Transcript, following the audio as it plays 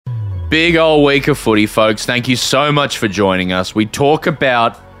Big old week of footy, folks. Thank you so much for joining us. We talk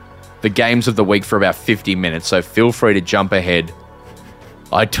about the games of the week for about 50 minutes, so feel free to jump ahead.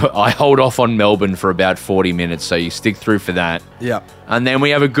 I hold off on Melbourne for about 40 minutes, so you stick through for that. Yeah. And then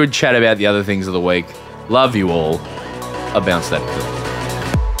we have a good chat about the other things of the week. Love you all. I'll bounce that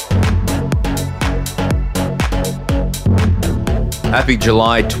pill. Happy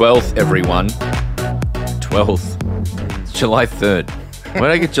July 12th, everyone. 12th. It's July 3rd. Where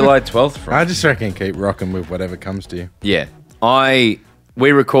did I get July 12th from? I just reckon keep rocking with whatever comes to you. Yeah.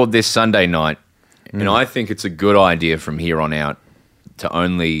 We record this Sunday night, and I think it's a good idea from here on out to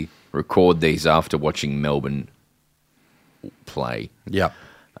only record these after watching Melbourne play. Yep.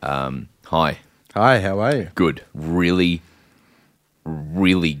 Hi. Hi, how are you? Good. Really,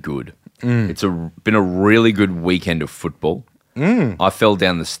 really good. It's been a really good weekend of football. I fell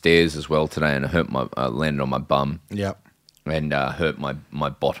down the stairs as well today and I landed on my bum. Yep. And hurt my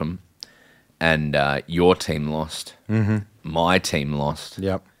bottom. And your team lost. Mm-hmm. My team lost.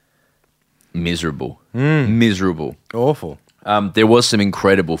 Yep. Miserable. Miserable. Awful. There was some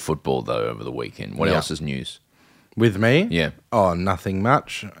incredible football, though, over the weekend. What else is news? With me? Yeah. Oh, nothing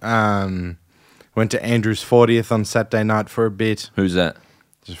much. Went to Andrew's 40th on Saturday night for a bit. Who's that?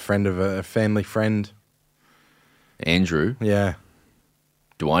 Just a friend of a family friend. Andrew? Yeah.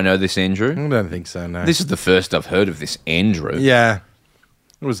 Do I know this Andrew? I don't think so, no. This is the first I've heard of this Andrew. Yeah.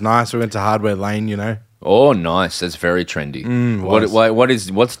 It was nice. We went to Hardware Lane, you know. Oh, nice. That's very trendy.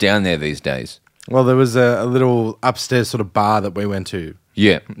 What's down there these days? Well, there was a little upstairs sort of bar that we went to.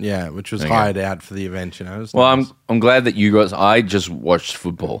 Yeah. Yeah, which was hired out for the event, you know. Well, nice. I'm glad that you guys... I just watched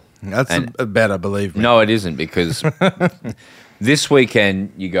football. That's better, believe me. No, it isn't, because this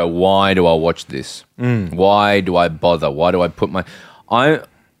weekend you go, why do I watch this? Why do I bother? Why do I put my...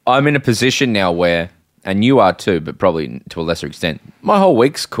 I'm in a position now where... And you are too, but probably to a lesser extent. My whole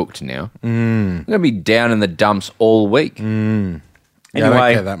week's cooked now. I'm going to be down in the dumps all week. Yeah, Anyway, I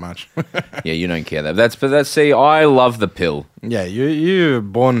don't care that much. yeah, you don't care that. See, I love the pill. Yeah, you're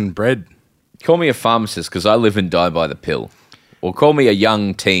born and bred. Call me a pharmacist because I live and die by the pill. Or call me a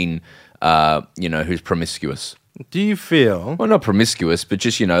young teen, who's promiscuous. Do you feel... Well, not promiscuous, but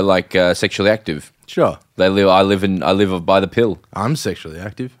just, sexually active. Sure. I live by the pill. I'm sexually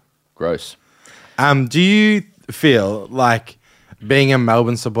active. Gross. Do you feel like being a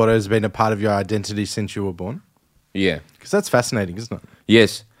Melbourne supporter has been a part of your identity since you were born? Yeah. Because that's fascinating, isn't it?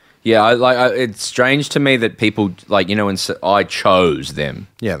 Yes. Yeah, it's strange to me that people, I chose them.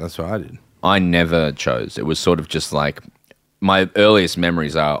 Yeah, that's what I did. I never chose. It was sort of just like, my earliest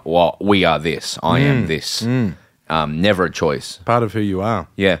memories are, well, we are this. I am this. Never a choice. Part of who you are.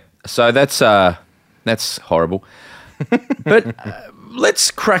 Yeah. So that's horrible. But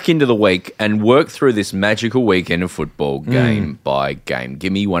let's crack into the week and work through this magical weekend of football game by game.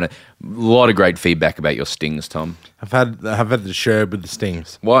 Give me a lot of great feedback about your stings, Tom. I've had the sherb with the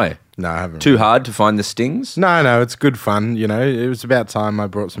stings. Why? No, I haven't. Too hard to find the stings? No, it's good fun, you know. It was about time I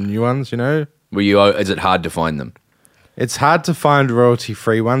brought some new ones, you know. Is it hard to find them? It's hard to find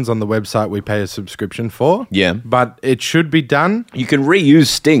royalty-free ones on the website we pay a subscription for. Yeah. But it should be done. You can reuse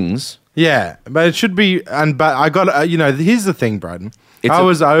stings. Yeah, but it should be... But I got... here's the thing, Braden. I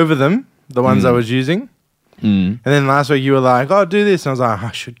was over them, the ones I was using. And then last week you were like, oh, do this. And I was like,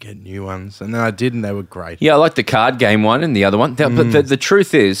 I should get new ones. And then I did, and they were great. Yeah, I like the card game one and the other one. But the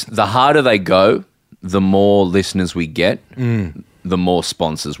truth is, the harder they go, the more listeners we get, the more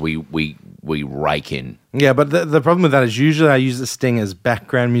sponsors we rake in. Yeah, but the problem with that is usually I use the sting as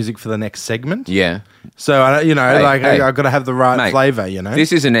background music for the next segment. Yeah. So, I got to have the right mate, flavour, you know?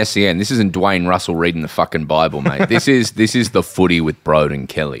 This isn't SEN. This isn't Dwayne Russell reading the fucking Bible, mate. This is the footy with Broad and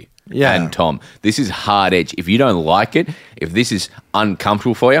Kelly. Yeah. And Tom. This is hard edge. If you don't like it, if this is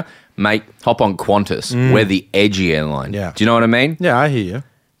uncomfortable for you, mate, hop on Qantas. We're the edgy airline. Yeah. Do you know what I mean? Yeah, I hear you.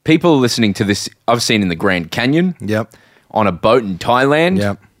 People listening to this, I've seen in the Grand Canyon. Yep. On a boat in Thailand.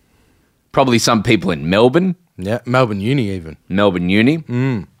 Yep. Probably some people in Melbourne. Yeah, Melbourne Uni even. Melbourne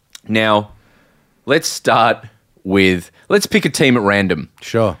Uni. Now, let's pick a team at random.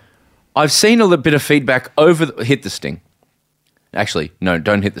 Sure. I've seen a little bit of feedback hit the sting. Actually, no,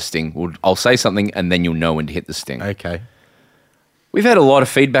 don't hit the sting. I'll say something and then you'll know when to hit the sting. Okay. We've had a lot of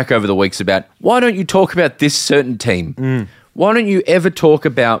feedback over the weeks about, why don't you talk about this certain team? Why don't you ever talk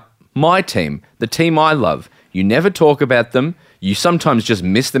about my team, the team I love? You never talk about them. You sometimes just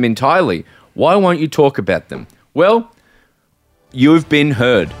miss them entirely. Why won't you talk about them? Well, you've been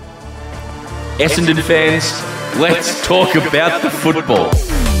heard. Essendon fans, let's talk about the football.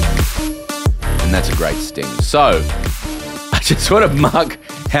 And that's a great sting. So, I just want to mark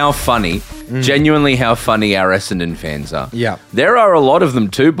how funny genuinely how funny our Essendon fans are. Yeah. There are a lot of them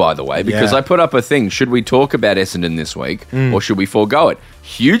too, by the way, because Yeah. I put up a thing, should we talk about Essendon this week or should we forego it?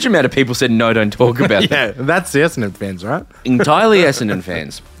 Huge amount of people said, no, don't talk about them. Yeah, that's the Essendon fans, right? Entirely Essendon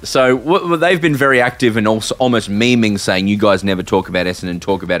fans. So they've been very active and also almost memeing saying, you guys never talk about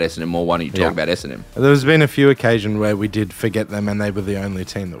Essendon more, why don't you talk about Essendon? There's been a few occasions where we did forget them and they were the only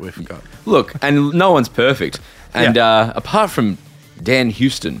team that we forgot. Look, and no one's perfect. And apart from Dan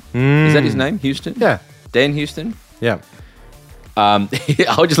Houston, is that his name, Houston? Yeah. Dan Houston? Yeah.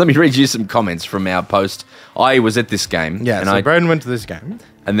 Let me read you some comments from our post. I was at this game. Yeah, so Braden went to this game.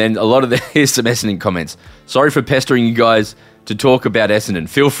 And then here's some Essendon comments. Sorry for pestering you guys to talk about Essendon.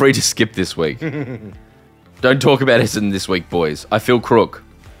 Feel free to skip this week. Don't talk about Essendon this week, boys. I feel crook.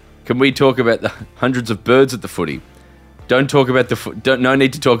 Can we talk about the hundreds of birds at the footy? Don't talk about no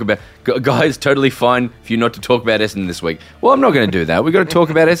need to talk about... Guys, totally fine for you not to talk about Essendon this week. Well, I'm not going to do that. We've got to talk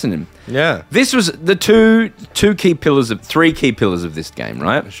about Essendon. Yeah. This was the three key pillars of this game,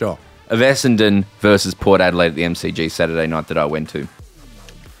 right? Sure. Of Essendon versus Port Adelaide at the MCG Saturday night that I went to.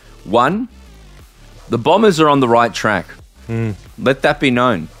 One, the Bombers are on the right track. Let that be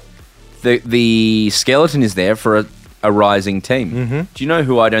known. The skeleton is there for a rising team. Do you know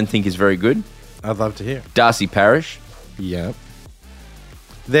who I don't think is very good? I'd love to hear. Darcy Parish. Yep.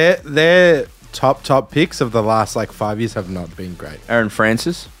 Their top picks of the last 5 years have not been great. Aaron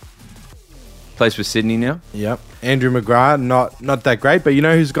Francis. Plays for Sydney now. Yep. Andrew McGrath, not that great, but you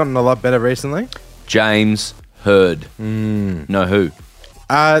know who's gotten a lot better recently? James Hird. No, who?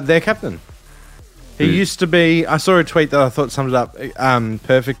 Their captain. He used to be... I saw a tweet that I thought summed it up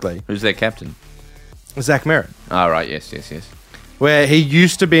perfectly. Who's their captain? Zach Merritt. Oh, right. Yes. Where he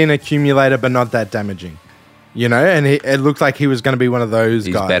used to be an accumulator, but not that damaging. You know, and it looked like he was going to be one of those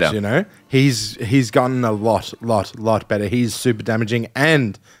guys, better. You know. He's gotten a lot better. He's super damaging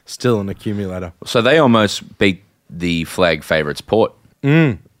and still an accumulator. So they almost beat the flag favourites Port.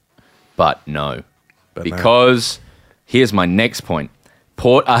 But no. Because here's my next point.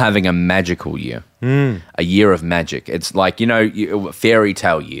 Port are having a magical year. A year of magic. It's like, fairy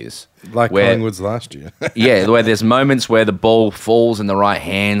tale years. Like Collingwood's last year. Yeah, where there's moments where the ball falls in the right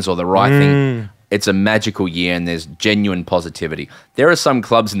hands or the right thing. It's a magical year and there's genuine positivity. There are some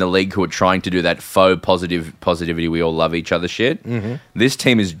clubs in the league who are trying to do that faux positivity. We all love each other shit. This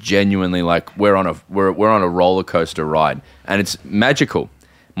team is genuinely like we're on a roller coaster ride and it's magical.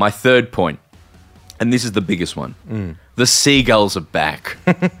 My third point, and this is the biggest one. The Seagulls are back.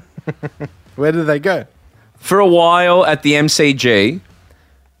 Where did they go? For a while at the MCG,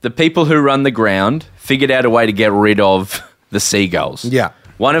 the people who run the ground figured out a way to get rid of the Seagulls. Yeah.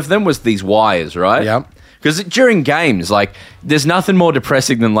 One of them was these wires, right? Yep. Because during games, there's nothing more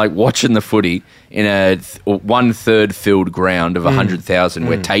depressing than watching the footy in a 1/3 filled ground of 100,000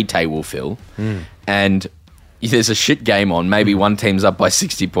 where Tay will fill, and there's a shit game on. Maybe one team's up by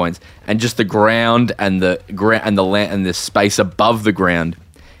 60 points, and just the ground and the space above the ground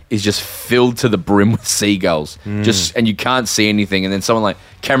is just filled to the brim with seagulls. And you can't see anything. And then someone like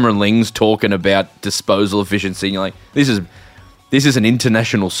Cameron Ling's talking about disposal efficiency, and you're like, This is an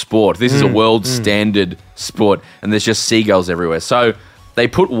international sport. This is a world standard sport, and there's just seagulls everywhere. So they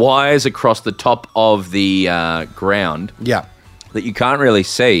put wires across the top of the ground that you can't really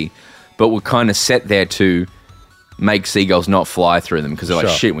see, but were kind of set there to make seagulls not fly through them because they're like,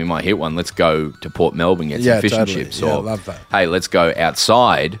 shit, we might hit one. Let's go to Port Melbourne, get some fish and chips. Yeah, or, love that. hey, let's go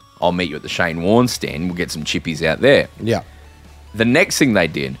outside. I'll meet you at the Shane Warne stand. We'll get some chippies out there. Yeah. The next thing they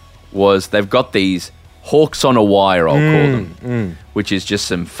did was they've got these hawks on a wire, I'll call them, which is just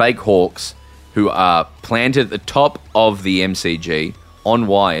some fake hawks who are planted at the top of the MCG on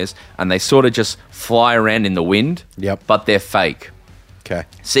wires, and they sort of just fly around in the wind, but they're fake. Okay.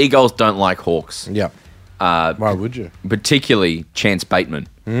 Seagulls don't like hawks. Yep. Why would you? Particularly Chance Bateman.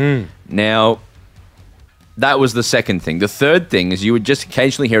 Now, that was the second thing. The third thing is you would just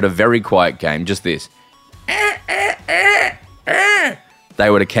occasionally hear at a very quiet game, just this. They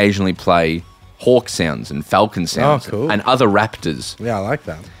would occasionally play hawk sounds and falcon sounds and other raptors. Yeah, I like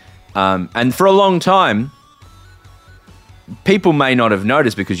that. And for a long time, people may not have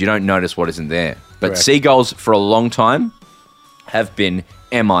noticed because you don't notice what isn't there. But Correct. seagulls, for a long time, have been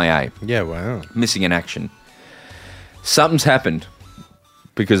MIA. Yeah, wow. Missing in action. Something's happened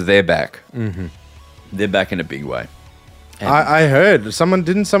because they're back. They're back in a big way. I heard.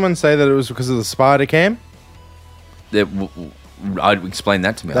 Didn't someone say that it was because of the spider cam? I'd explain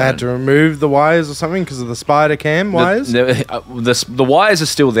that to me. They had to remove the wires or something because of the spider cam wires? The wires are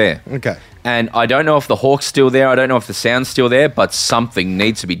still there. Okay. And I don't know if the hawk's still there. I don't know if the sound's still there. But something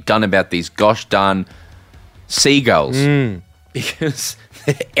needs to be done about these gosh darn seagulls. Because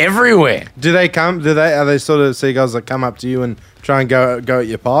they're everywhere. Are they sort of seagulls that come up to you and try and go at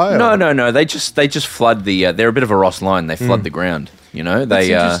your pie? Or? No. They just flood the. They're a bit of a Ross line. They flood the ground. You know, That's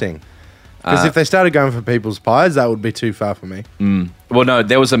interesting. Because if they started going for people's pies, that would be too far for me. Well,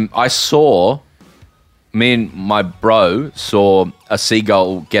 no, me and my bro saw a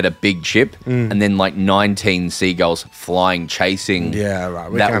seagull get a big chip, and then like 19 seagulls flying, chasing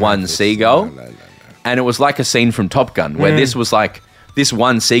that one seagull. No. And it was like a scene from Top Gun, where this was like, this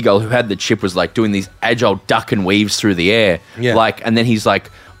one seagull who had the chip was like doing these agile duck and weaves through the air. Yeah. Like, and then he was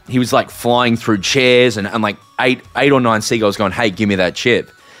like flying through chairs and like eight or nine seagulls going, hey, give me that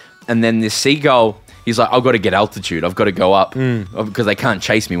chip. And then this seagull, he's like, I've got to get altitude. I've got to go up because they can't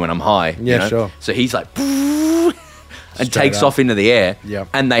chase me when I'm high. Yeah, you know? Sure. So he's like, and takes off into the air. Yep.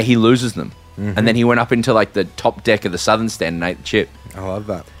 And he loses them. And then he went up into like the top deck of the Southern Stand and ate the chip. I love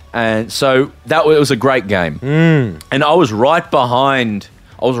that. And so it was a great game. And I was right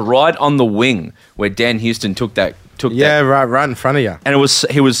on the wing where Dan Houston took that. Right in front of you. And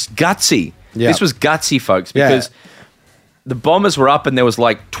he was gutsy. Yeah. This was gutsy, folks, because the Bombers were up and there was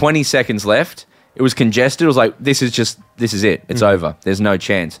like 20 seconds left. It was congested. It was like, this is it. It's over. There's no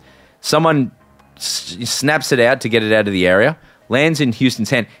chance. Someone snaps it out to get it out of the area, lands in Houston's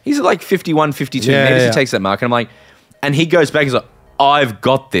hand. He's at like 51, 52 meters. He takes that mark. And I'm like, and he goes back. He's like, I've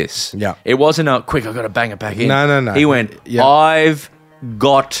got this. Yeah. It wasn't a quick, I've got to bang it back in. No. He went, I've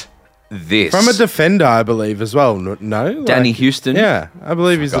got this. From a defender, I believe, as well. No? Danny Houston? Yeah. I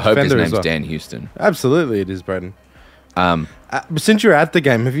believe he's a defender as well. I hope his name's Dan Houston. Absolutely it is, Braden. Since you're at the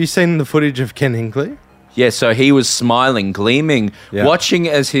game, have you seen the footage of Ken Hinckley? Yeah, so he was smiling, gleaming, watching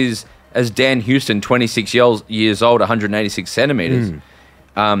as Dan Houston, 26 years old, 186 centimeters.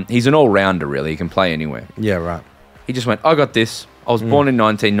 He's an all-rounder, really. He can play anywhere. Yeah, right. He just went, I got this. I was born in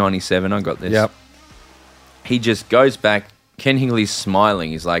 1997. I got this. Yep. He just goes back. Ken Hinckley's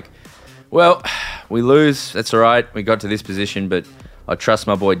smiling. He's like, well, we lose. That's all right. We got to this position, but I trust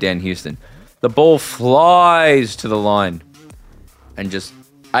my boy Dan Houston. The ball flies to the line and just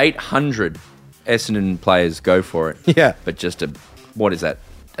 800 Essendon players go for it. Yeah. But just what is that?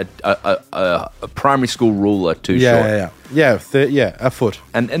 A primary school ruler too short. Yeah, a foot.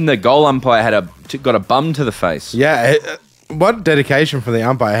 And the goal umpire got a bum to the face. Yeah, what dedication from the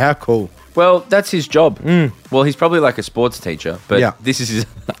umpire. How cool. Well, that's his job. Well, he's probably like a sports teacher, but this is his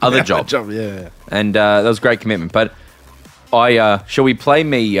other job. Yeah. And that was great commitment. But shall we play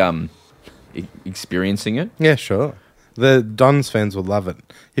me experiencing it? Yeah, sure. The Dons fans will love it.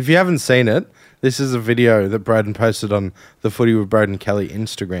 If you haven't seen it, this is a video that Braden posted on the Footy with Braden Kelly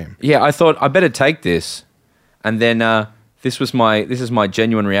Instagram. Yeah, I thought I better take this, and then this is my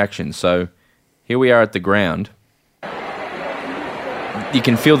genuine reaction. So here we are at the ground. You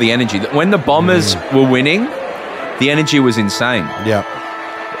can feel the energy. When the Bombers were winning, the energy was insane. Yeah.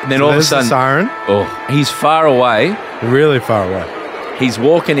 And then all of a sudden, the Siren. Oh, he's far away. Really far away. He's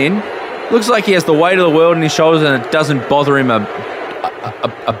walking in. Looks like he has the weight of the world on his shoulders, and it doesn't bother him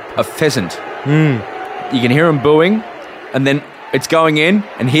a pheasant. You can hear him booing, and then it's going in,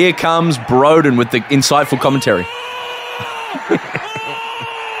 and here comes Broden with the insightful commentary.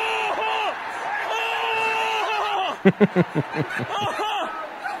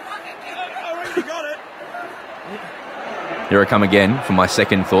 Here I come again for my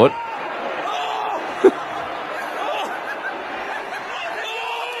second thought.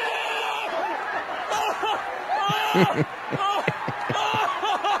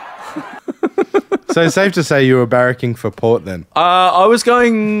 So it's safe to say you were barracking for Port then? I was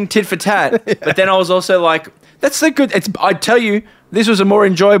going tit for tat, but then I was also like, that's the good... I tell you, this was a more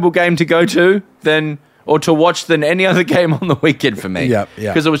enjoyable game to go to or to watch than any other game on the weekend for me. Yeah.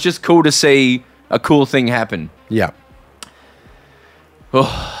 Because it was just cool to see a cool thing happen. Yeah.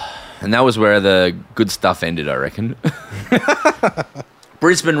 Oh, and that was where the good stuff ended, I reckon.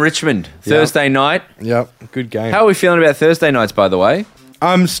 Brisbane-Richmond, Thursday night. Yep, good game. How are we feeling about Thursday nights, by the way?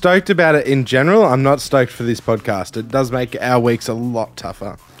 I'm stoked about it in general. I'm not stoked for this podcast. It does make our weeks a lot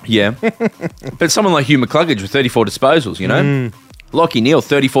tougher. Yeah. But someone like Hugh McCluggage with 34 disposals, you know? Lockie Neal,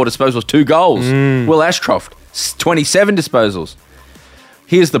 34 disposals, 2 goals. Will Ashcroft, 27 disposals.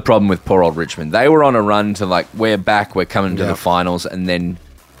 Here's the problem with poor old Richmond. They were on a run to like, we're back, we're coming to the finals, and then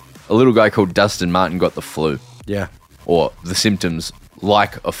a little guy called Dustin Martin got the flu. Yeah. Or the symptoms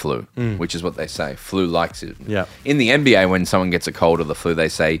like a flu, which is what they say. Flu likes it. Yeah. In the NBA, when someone gets a cold or the flu, they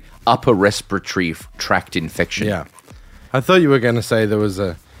say upper respiratory tract infection. Yeah. I thought you were going to say there was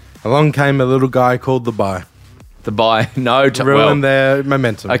along came a little guy called the bye. The bye. No. Ruined their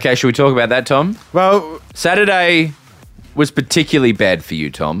momentum. Okay, should we talk about that, Tom? Well, Saturday was particularly bad for you,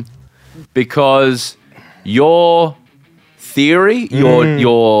 Tom, because your theory,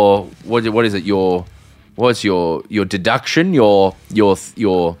 your what is it? What's your deduction? Your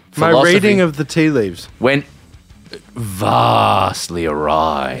philosophy? My reading of the tea leaves went vastly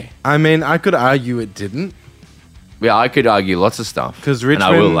awry. I mean, I could argue it didn't. Yeah, I could argue lots of stuff. Because and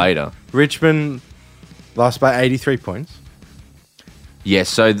I will later. Richmond lost by 83 points. Yes,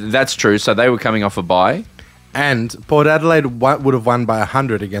 so that's true. So they were coming off a bye. And Port Adelaide would have won by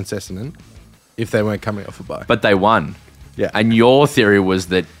 100 against Essendon if they weren't coming off a bye. But they won. Yeah. And your theory was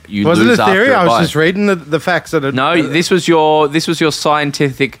that you Wasn't lose it a after theory? a I was bye. just reading the facts. No, this was your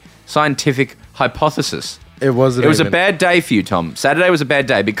scientific hypothesis. It wasn't. It was a bad day for you, Tom. Saturday was a bad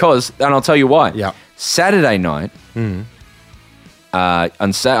day because, and I'll tell you why. Yeah. Saturday night,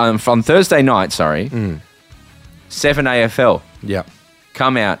 on Thursday night, 7 AFL. Yeah.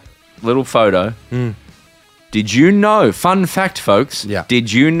 Come out, little photo. Did you know, fun fact, folks,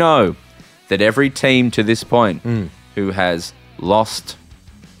 did you know that every team to this point who has lost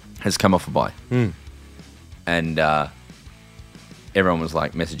has come off a bye? And everyone was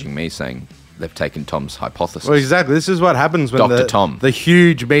like messaging me saying they've taken Tom's hypothesis. Well, exactly. This is what happens when Dr. Tom. the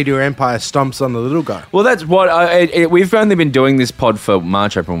huge media empire stomps on the little guy. Well, that's what we've only been doing this pod for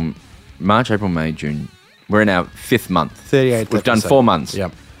March, April, May, June. We're in our 5th month. 38th We've done episode. 4 months.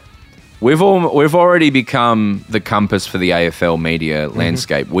 Yep. We've already become the compass for the AFL media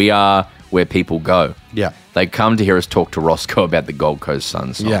landscape. We are where people go. Yeah. They come to hear us talk to Roscoe about the Gold Coast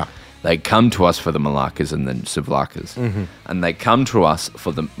Suns song. Yeah. They come to us for the Malakas and the Savlakas. And they come to us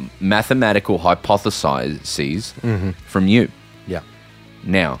for the mathematical hypotheses from you. Yeah.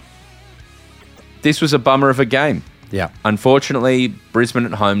 Now, this was a bummer of a game. Yeah. Unfortunately, Brisbane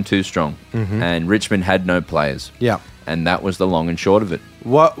at home too strong. And Richmond had no players. Yeah. And that was the long and short of it.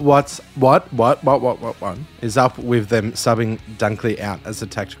 What is up with them subbing Dunkley out as a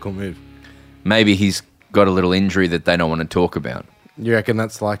tactical move? Maybe he's got a little injury that they don't want to talk about. You reckon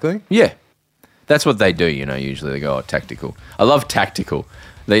that's likely? Yeah. That's what they do, usually they go, tactical. I love tactical.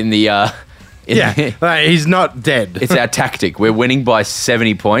 He's not dead. It's our tactic. We're winning by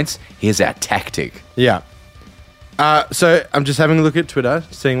 70 points. Here's our tactic. Yeah. So I'm just having a look at Twitter,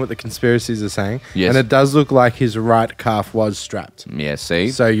 seeing what the conspiracies are saying. Yes. And it does look like his right calf was strapped. Yeah, see?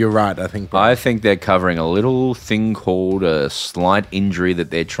 So you're right, I think. I think they're covering a little thing called a slight injury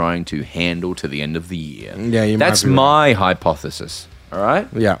that they're trying to handle to the end of the year. Yeah, you might That's be right. my hypothesis. All right?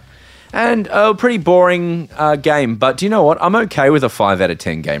 Yeah. And a pretty boring game. But do you know what? I'm okay with a 5 out of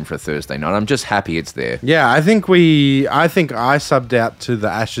 10 game for a Thursday night. I'm just happy it's there. Yeah, I think I subbed out to the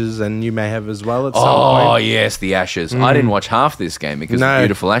Ashes, and you may have as well at some point. Oh, yes, the Ashes. I didn't watch half this game because the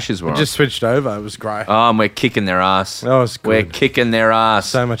beautiful Ashes were on. Just switched over. It was great. Oh, and we're kicking their ass. Oh, it's good. We're kicking their ass.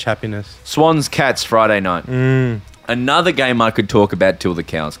 So much happiness. Swans Cats Friday night. Another game I could talk about till the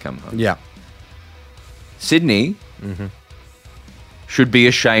cows come home. Yeah. Sydney should be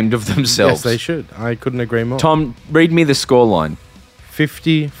ashamed of themselves. Yes, they should. I couldn't agree more. Tom, read me the scoreline.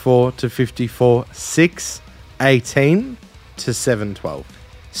 54 to 54, 6-18 to 7-12.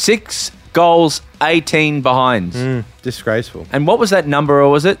 6 goals, 18 behinds. Disgraceful. And what was that number, or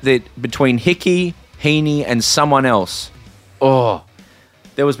was it that between Hickey, Heaney, and someone else? Oh,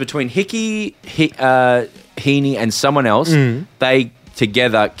 there was between Hickey, Heaney, and someone else. They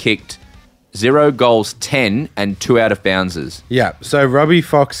together kicked 0 goals, 10, and 2 out of bounces. Yeah, so Robbie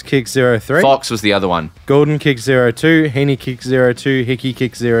Fox kicked 0-3. Fox was the other one. Gordon kicked 0-2. Heaney kicked 0-2. Hickey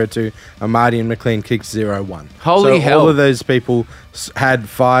kicked 0-2. Amadi and McLean kicked 0-1. Holy hell. All of those people had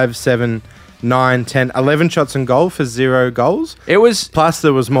 5, 7, 9, 10, 11 shots on goal for 0 goals. It was... Plus,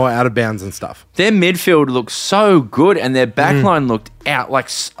 there was more out of bounds and stuff. Their midfield looked so good, and their backline looked out like...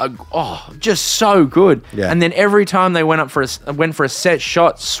 just so good. Yeah. And then every time they went for a set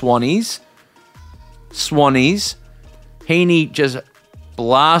shot, Swannies, Heaney just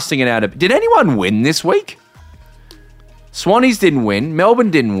blasting it out of... Did anyone win this week? Swannies didn't win.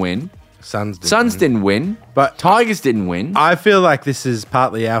 Melbourne didn't win. Suns didn't win. But Tigers didn't win. I feel like this is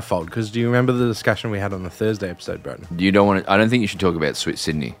partly our fault, because do you remember the discussion we had on the Thursday episode, Broden? You don't want to... I don't think you should talk about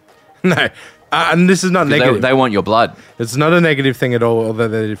Sydney. No. And this is not negative. They want your blood. It's not a negative thing at all, although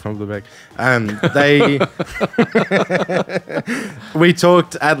they did fumble the bag. We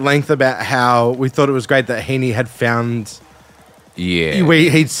talked at length about how we thought it was great that Heaney had found... Yeah.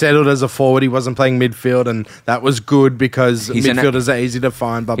 He'd settled as a forward. He wasn't playing midfield, and that was good because midfielders are easy to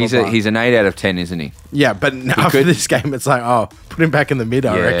find, blah, blah, blah. He's an 8 out of 10, isn't he? Yeah, but after this game, it's like, put him back in the mid,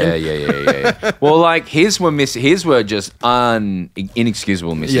 I reckon. Yeah. Well, like, his were just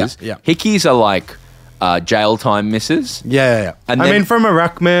inexcusable misses. Yeah. Hickey's are like jail time misses. Yeah. And I then- mean, from a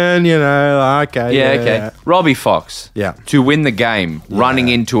ruckman, okay. Yeah. Robbie Fox. Yeah. To win the game, running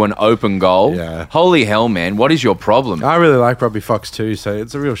into an open goal. Yeah. Holy hell, man. What is your problem? I really like Robbie Fox too, so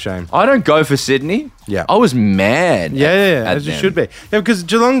it's a real shame. I don't go for Sydney. Yeah. I was mad. Yeah, at as you them. should be. Yeah, because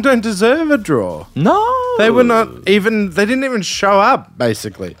Geelong don't deserve a draw. No. They were not even, they didn't even show up,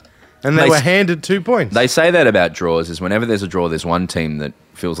 basically. And they They were s- handed 2 points. They say that about draws, is whenever there's a draw, there's one team that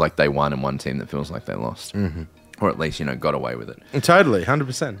feels like they won and one team that feels like they lost. Mm-hmm. Or at least, got away with it. Totally,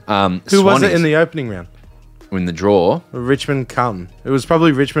 100%. Swannies Who was it in the opening round? in the draw? Richmond Carlton. It was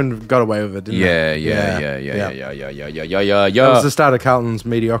probably Richmond got away with it, didn't Yeah. That was the start of Carlton's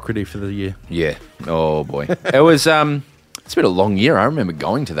mediocrity for the year. Yeah. Oh boy. It was it's been a long year. I remember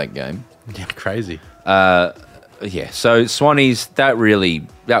going to that game. Yeah, crazy. Yeah. So Swannies, that really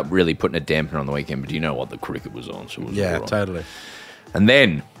putting a dampener on the weekend, but you know what, the cricket was on, so it was Yeah, all right. totally. And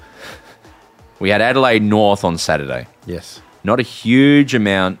then we had Adelaide North on Saturday. Yes. Not a huge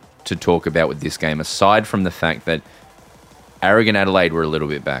amount to talk about with this game, aside from the fact that arrogant Adelaide were a little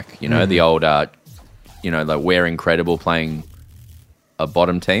bit back. The old, like we're incredible playing a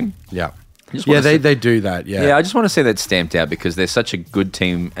bottom team. Yeah. Just Yeah, wanna see- they do that, yeah. Yeah, I just want to see that stamped out because they're such a good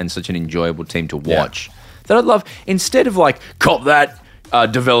team and such an enjoyable team to watch that I'd love, instead of like, cop that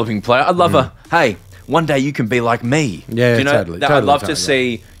developing player, I'd love hey, one day you can be like me. Yeah, Do you know? totally, That I'd totally, love totally, to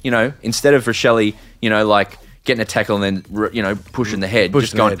see, instead of Rochelle, like getting a tackle and then, pushing the head, Pushing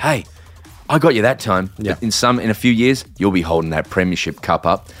just the going, head. hey, I got you that time. Yeah. But in a few years, you'll be holding that premiership cup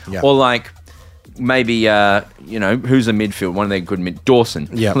up. Yeah. Or like, maybe, who's a midfield? One of their good Dawson.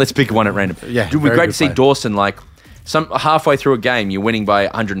 Yeah. Let's pick one at random. Yeah, It would be very great good to see player. Dawson, like, halfway through a game, you're winning by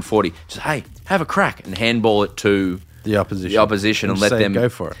 140. Just, hey, have a crack and handball it to The opposition. and let say, them go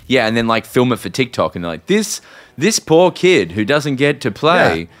for it. Yeah, and then like film it for TikTok and they're like, this poor kid who doesn't get to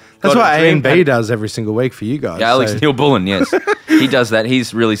play. Yeah. That's got what a dream A&B does every single week for you guys. Yeah, Alex so- Neil Bullen, yes. He does that.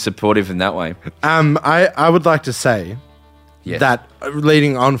 He's really supportive in that way. I would like to say Yes. that,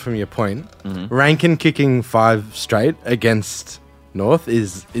 leading on from your point, Rankin kicking 5 straight against North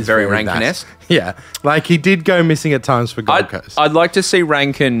is Very very Rankin-esque? bad. Yeah, like he did go missing at times for Gold Coast. I'd like to see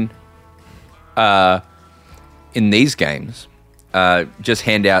Rankin in these games just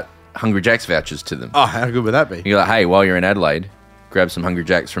hand out Hungry Jacks vouchers to them. Oh, how good would that be? You're like, hey, while you're in Adelaide, grab some Hungry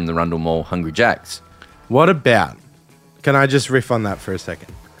Jacks from the Rundle Mall Hungry Jacks. What about, can I just riff on that for a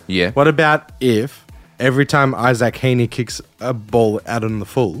second? Yeah. What about if every time Isaac Heaney kicks a ball out on the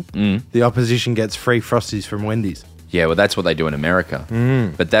full, the opposition gets free Frosties from Wendy's? Yeah, well, that's what they do in America.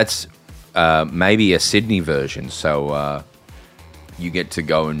 But that's maybe a Sydney version. So you get to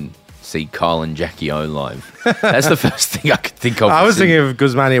go and see Kyle and Jackie O live. That's the first thing I could think of. I for was Sydney. thinking of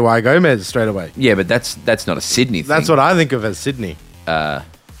Guzmani Y. Gomez straight away. Yeah, but that's not a Sydney thing. That's what I think of as Sydney.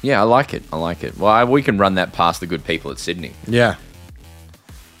 Yeah, I like it. Well, we can run that past the good people at Sydney. Yeah.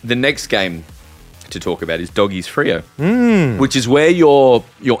 The next game to talk about is Doggies Freo, which is where your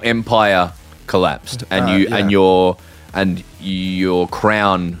empire collapsed and your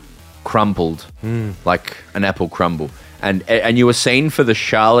crown crumpled like an apple crumble, and you were seen for the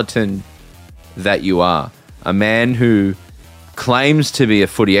charlatan that you are, a man who claims to be a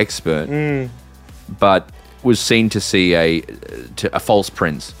footy expert, but was seen to see a false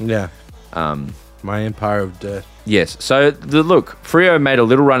prince. Yeah. My empire of dirt. Yes. So look, Freo made a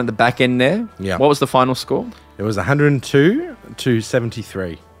little run at the back end there. Yeah. What was the final score? It was 102 to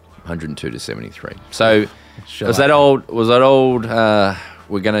 73. 102 to 73. So Shall was I- that old?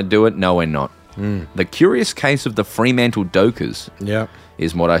 We're going to do it? No, we're not. The curious case of the Fremantle Dokers Yeah.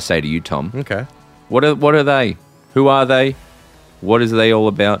 is what I say to you, Tom. Okay. What are they? Who are they? What is they all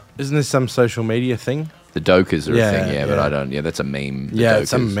about? Isn't this some social media thing? The Dokers are Yeah, a thing, but yeah. I don't. Yeah, that's a meme. The Yeah,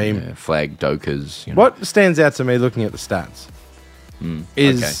 it's some Dokers, meme. yeah, flag Dokers. What stands out to me looking at the stats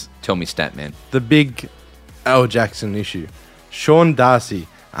is Okay. Tell me, stat man. the big L. Jackson issue. Sean Darcy,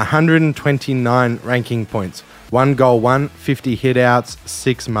 129 ranking points. 1 goal, 50 hit outs,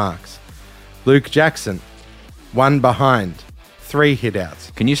 6 marks. Luke Jackson, 1 behind, 3 hit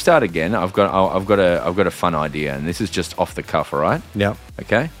outs. Can you start again? I've got a fun idea, and this is just off the cuff. All right? Yep.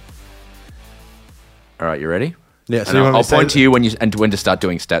 Okay. All right, you ready? Yeah, so And you want me I'll to say point that? to you when to start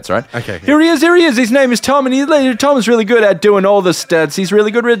doing stats, all right? Okay. Here he is. His name is Tom, and Tom is really good at doing all the stats. He's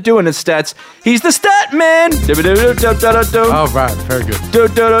really good at doing the stats. He's the stat man. Oh, right. Very good.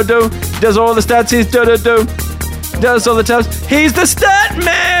 Does all the stats. He's does all the stats. He's the stat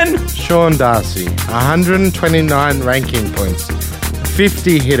man. Sean Darcy, 129 ranking points,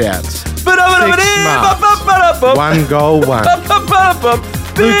 50 hit outs, 6 marks, 1 goal, 1.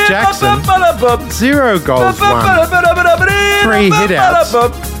 Luke Jackson, 0 goals, 1. 3 hit outs,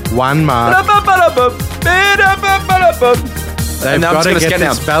 1 mark. They've got to get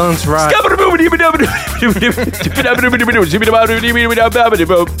this balance right.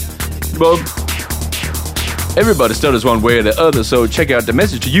 Everybody stutters one way or the other, so check out the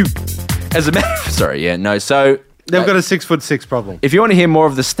message to you. As a matter, sorry, yeah, no. So they've got a 6'6" problem. If you want to hear more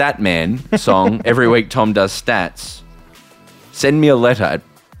of the Stat Man song, every week Tom does stats. Send me a letter at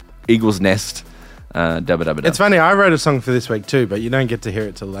Eagle's Nest. It's funny, I wrote a song for this week too, but you don't get to hear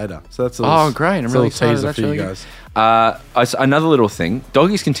it till later. So that's a little, great! I'm really excited. teaser That's for really you guys. Another little thing: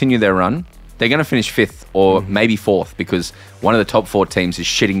 doggies continue their run. They're going to finish 5th or maybe 4th because one of the top 4 teams is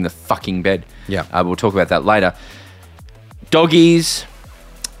shitting the fucking bed. Yeah, we'll talk about that later. Doggies.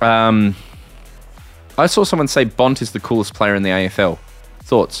 I saw someone say Bont is the coolest player in the AFL.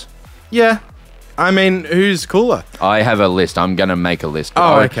 Thoughts? Yeah. I mean, who's cooler? I have a list. I'm going to make a list.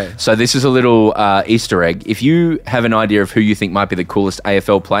 Okay. So this is a little Easter egg. If you have an idea of who you think might be the coolest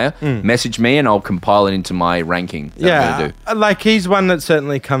AFL player, message me and I'll compile it into my ranking. Like he's one that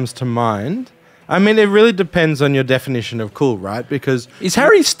certainly comes to mind. I mean, it really depends on your definition of cool, right? Because is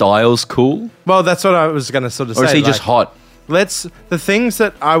Harry Styles cool? Well, that's what I was going to sort of say. Or is he just hot? The things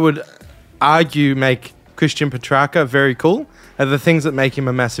that I would argue make Christian Petrarca very cool are the things that make him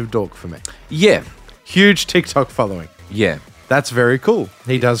a massive dork for me. Yeah. Huge TikTok following. Yeah. That's very cool.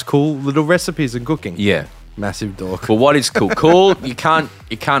 He does cool little recipes and cooking. Yeah. Massive dork. Well, what is cool? Cool, you can't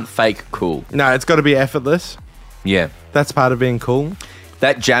fake cool. No, it's got to be effortless. Yeah. That's part of being cool.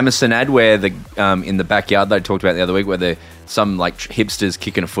 That Jamison ad where the in the backyard that I talked about the other week where some like hipsters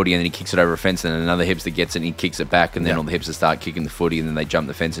kicking a footy and then he kicks it over a fence and then another hipster gets it and he kicks it back and then all the hipsters start kicking the footy and then they jump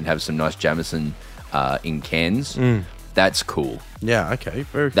the fence and have some nice Jamison in cans. That's cool. Yeah, okay.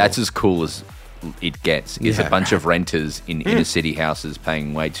 Very cool. That's as cool as it gets. It's a bunch of renters in inner city houses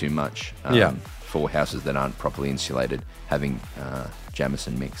paying way too much for houses that aren't properly insulated having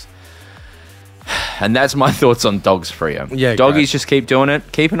Jamison mix. And that's my thoughts on dogs for you. Yeah, doggies just keep doing it.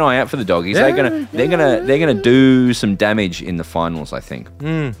 Keep an eye out for the doggies. They're gonna do some damage in the finals, I think.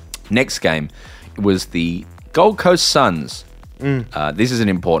 Next game was the Gold Coast Suns. This is an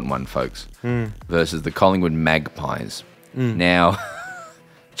important one, folks. Versus the Collingwood Magpies. Now,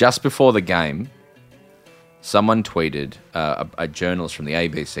 just before the game, someone tweeted, a journalist from the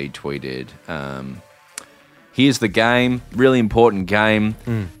ABC tweeted, here's the game, really important game.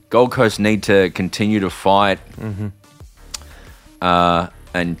 Gold Coast need to continue to fight.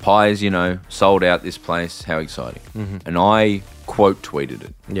 And Pies, sold out this place. How exciting. And I quote tweeted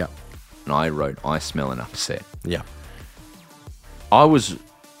it. Yeah. And I wrote, I smell an upset. Yeah. I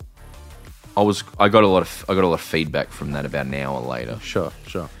got a lot of feedback from that about an hour later. Sure.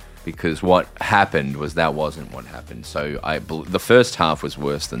 Because what happened was that wasn't what happened. So the first half was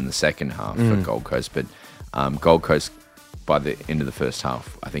worse than the second half for Gold Coast, but Gold Coast by the end of the first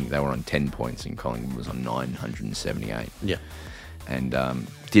half, I think they were on 10 points and Collingwood was on 978. Yeah. And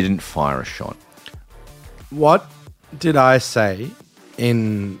didn't fire a shot. What did I say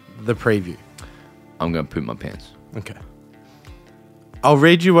in the preview? I'm going to poop my pants. Okay. I'll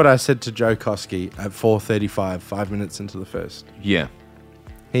read you what I said to Joe Koski at 4:35, 5 minutes into the first. Yeah.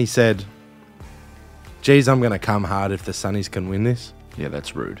 He said, geez, I'm going to come hard if the Sunnies can win this. Yeah,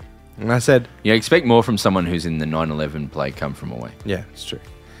 that's rude. And I said... Yeah, expect more from someone who's in the 9-11 play come from away. Yeah, it's true.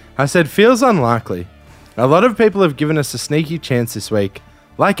 I said, feels unlikely. A lot of people have given us a sneaky chance this week,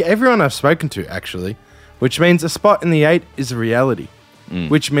 like everyone I've spoken to, actually, which means a spot in the 8 is a reality,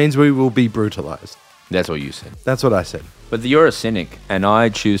 which means we will be brutalised. That's what you said. That's what I said. But you're a cynic, and I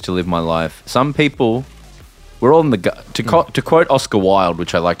choose to live my life. Some people... We're all in the to quote Oscar Wilde,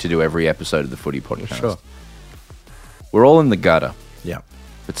 which I like to do every episode of the Footy Podcast. Sure. We're all in the gutter. Yeah.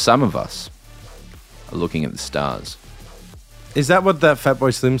 But some of us are looking at the stars. Is that what that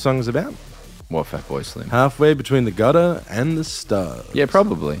Fatboy Slim song is about? What Fatboy Slim? Halfway between the gutter and the stars. Yeah,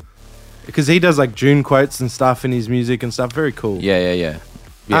 probably. Because he does like June quotes and stuff in his music and stuff. Very cool. Yeah.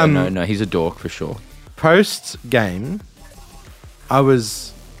 Yeah, no, he's a dork for sure. Post game,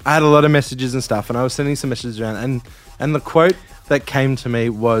 I had a lot of messages and stuff, and I was sending some messages around, and the quote that came to me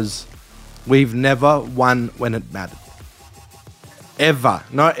was, "We've never won when it mattered. Ever.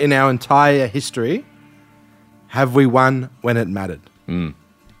 Not in our entire history have we won when it mattered." And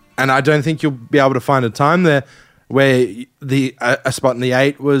I don't think you'll be able to find a time there where a spot in the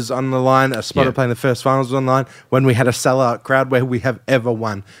 8 was on the line, a spot of playing the first finals was on the line, when we had a sellout crowd where we have ever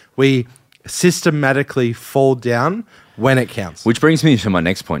won. We systematically fall down when it counts. Which brings me to my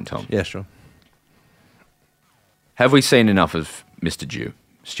next point, Tom. Yeah, sure. Have we seen enough of Mr.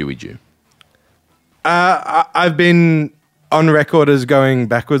 Stewie Jew? I've been on record as going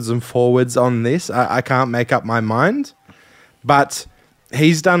backwards and forwards on this. I can't make up my mind. But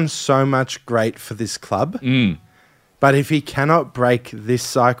he's done so much great for this club. But if he cannot break this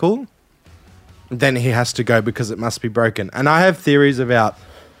cycle, then he has to go because it must be broken. And I have theories about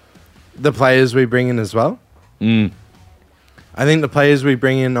the players we bring in as well. I think the players we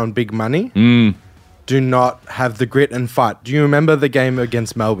bring in on big money do not have the grit and fight. Do you remember the game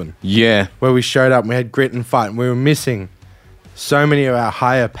against Melbourne? Yeah. Where we showed up and we had grit and fight and we were missing so many of our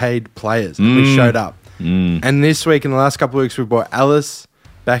higher paid players and we showed up. And this week, in the last couple of weeks, we brought Alice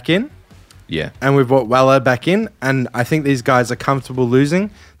back in. Yeah. And we brought Weller back in. And I think these guys are comfortable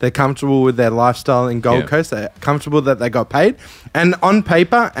losing. They're comfortable with their lifestyle in Gold Coast. They're comfortable that they got paid. And on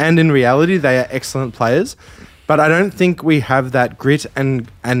paper and in reality, they are excellent players. But I don't think we have that grit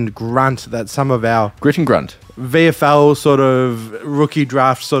and grunt that some of our Grit and grunt. VFL sort of rookie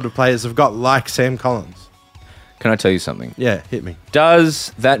draft sort of players have got, like Sam Collins. Can I tell you something? Yeah, hit me.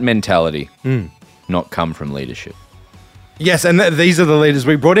 Does that mentality not come from leadership? Yes, and these are the leaders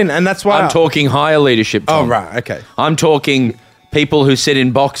we brought in, and that's why... I'm talking higher leadership, Tom. Oh, right, okay. I'm talking people who sit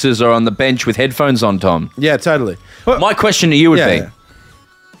in boxes or on the bench with headphones on, Tom. Yeah, totally. My question to you would be, yeah.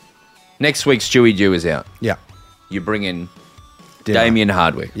 next week Stewie Dew is out. Yeah. You bring in Dinner. Damien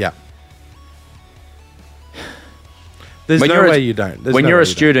Hardwick. Yeah. There's no way you don't. When you're a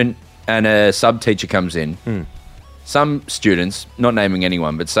student and a sub-teacher comes in, some students, not naming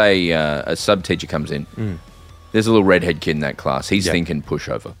anyone, but say a sub-teacher comes in, there's a little redhead kid in that class. He's thinking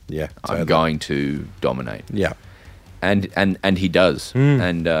pushover. Yeah, I'm going to dominate. Yeah. And he does.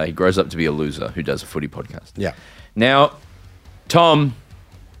 And he grows up to be a loser who does a footy podcast. Yeah. Now, Tom,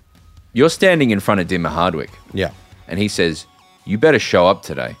 you're standing in front of Dimmer Hardwick. Yeah. And he says, you better show up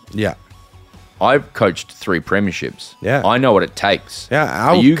today. Yeah. I've coached 3 premierships. Yeah. I know what it takes. Yeah,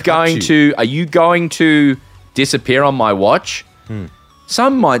 Are you going to disappear on my watch?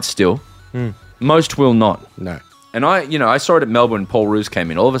 Some might still. Most will not. No. And I saw it at Melbourne. Paul Roos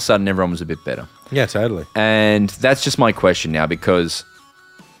came in. All of a sudden, everyone was a bit better. Yeah, totally. And that's just my question now, because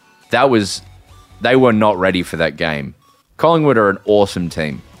they were not ready for that game. Collingwood are an awesome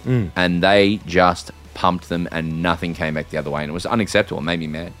team, and they just pumped them, and nothing came back the other way, and it was unacceptable. It made me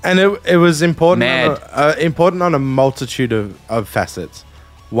mad. And it was important. Mad. Important on a multitude of facets.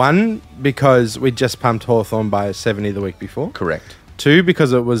 One, because we just pumped Hawthorn by 70 the week before. Correct. 2,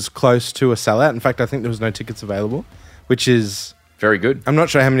 because it was close to a sellout. In fact, I think there was no tickets available, which is... Very good. I'm not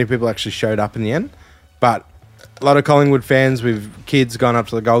sure how many people actually showed up in the end, but a lot of Collingwood fans with kids gone up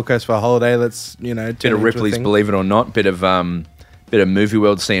to the Gold Coast for a holiday. Let's, bit of Ripley's Believe It or Not. Bit of Movie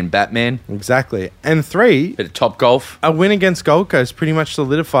World seeing Batman. Exactly. And 3, Bit of Top Golf. a win against Gold Coast pretty much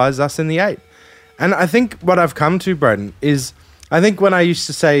solidifies us in the 8. And I think what I've come to, Braden, is... I think when I used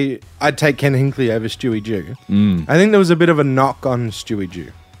to say I'd take Ken Hinkley over Stewie Dew, I think there was a bit of a knock on Stewie Dew.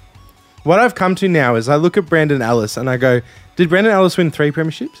 What I've come to now is I look at Brandon Ellis and I go, did Brandon Ellis win 3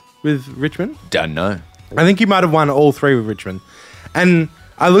 premierships with Richmond? Don't know. I think he might have won all 3 with Richmond. And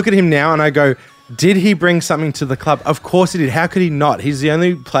I look at him now and I go, did he bring something to the club? Of course he did. How could he not? He's the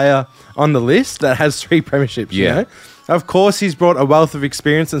only player on the list that has 3 premierships. Yeah. You know? Of course he's brought a wealth of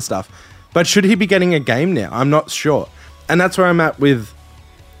experience and stuff. But should he be getting a game now? I'm not sure. And that's where I'm at with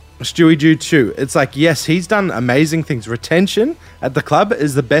Stewie Dew too. It's like, yes, he's done amazing things. Retention at the club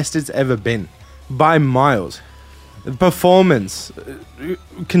is the best it's ever been by miles. Performance,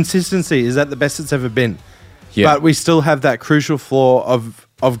 consistency is at the best it's ever been. Yeah. But we still have that crucial flaw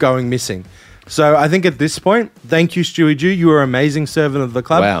of going missing. So I think at this point, thank you, Stewie Dew. You are an amazing servant of the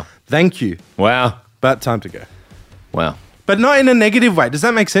club. Wow. Thank you. Wow. But time to go. Wow. But not in a negative way. Does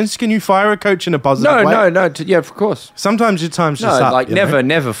that make sense? Can you fire a coach in a positive way? No. Yeah, of course. Sometimes your time's just up.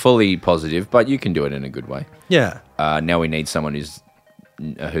 Never fully positive, but you can do it in a good way. Yeah. Now we need someone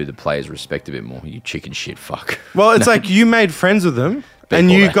who the players respect a bit more. You chicken shit fuck. Well, it's like you made friends with them and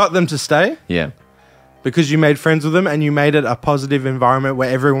you got them to stay Yeah. because you made friends with them and you made it a positive environment where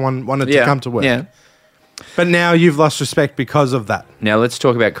everyone wanted to come to work. Yeah. But now you've lost respect because of that. Now let's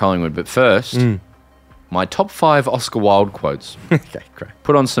talk about Collingwood, but first, my top 5 Oscar Wilde quotes. Okay, great.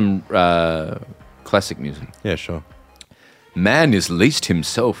 Put on some classic music. Yeah, sure. Man is least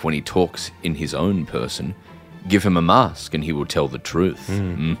himself when he talks in his own person. Give him a mask and he will tell the truth.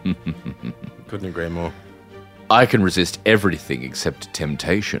 Couldn't agree more. I can resist everything except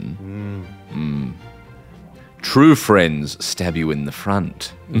temptation. True friends stab you in the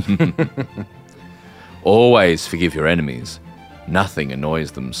front. Always forgive your enemies. Nothing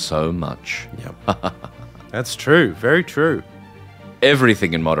annoys them so much. Yep. That's true. Very true.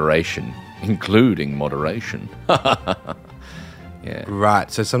 Everything in moderation, including moderation. Yeah.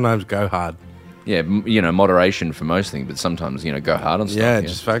 Right. So sometimes go hard. Yeah, moderation for most things, but sometimes, go hard on stuff. Yeah,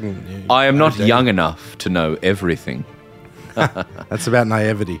 just fucking... I am not young enough to know everything. That's about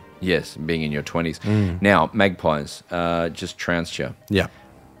naivety. Yes, being in your 20s. Now, Magpies, just trounced you. Yeah.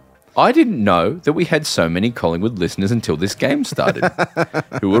 I didn't know that we had so many Collingwood listeners until this game started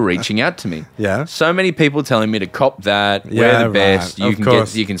who were reaching out to me. Yeah. So many people telling me to cop that, we're the best,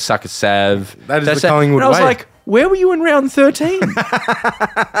 right. you can suck a salve. That is the Collingwood way. And I was way. like, where were you in round 13?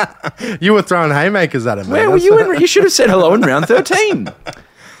 You were throwing haymakers at him. Where were you in? You should have said hello in round 13.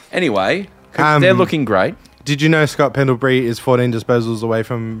 Anyway, they're looking great. Did you know Scott Pendlebury is 14 disposals away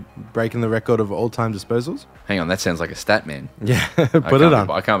from breaking the record of all-time disposals? Hang on, that sounds like a stat man. Yeah, put it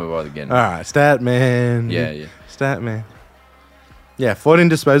on. I can't be bothered again. All right, stat man. Yeah. Stat man. Yeah, 14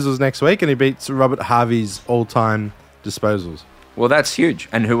 disposals next week, and he beats Robert Harvey's all-time disposals. Well, that's huge.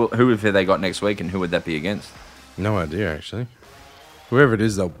 And who have they got next week, and who would that be against? No idea, actually. Whoever it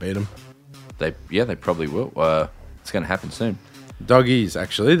is, they'll beat him. They probably will. It's going to happen soon. Doggies,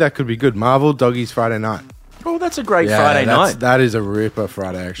 actually. That could be good. Marvel, Doggies, Friday night. Oh, that's a great Friday night. That is a ripper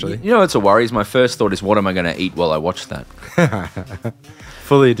Friday, actually. You know what's a worry is my first thought is, what am I going to eat while I watch that?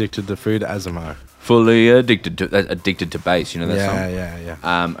 Fully addicted to food, Asimo. Fully addicted to bass. You know that song?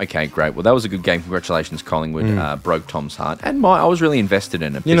 Yeah. Okay, great. Well, that was a good game. Congratulations, Collingwood. Broke Tom's heart. And I was really invested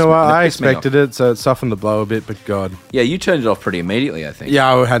in it. You know what? I expected it, so it softened the blow a bit, but God. Yeah, you turned it off pretty immediately, I think.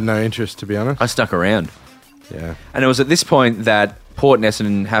 Yeah, I had no interest, to be honest. I stuck around. Yeah. And it was at this point that Port and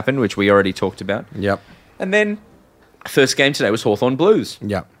Essendon happened, which we already talked about. Yep. And then first game today was Hawthorn Blues.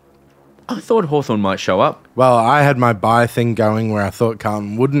 Yep. I thought Hawthorn might show up. Well, I had my buy thing going where I thought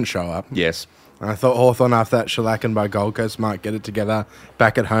Carlton wouldn't show up. Yes. And I thought Hawthorn, after that shellacking by Gold Coast, might get it together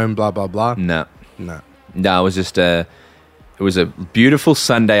back at home, blah, blah, blah. No. No. No, it was just it was a beautiful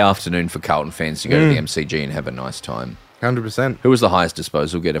Sunday afternoon for Carlton fans to go to the MCG and have a nice time. 100%. Who was the highest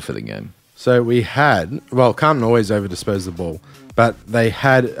disposal getter for the game? So we had, well, Carlton always over-disposed the ball, but they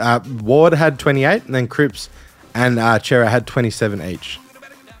had, Ward had 28, and then Cripps and Chera had 27 each.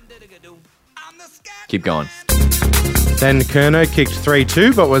 Keep going. Then Kerno kicked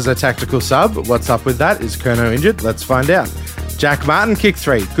 3-2, but was a tactical sub. What's up with that? Is Kerno injured? Let's find out. Jack Martin kicked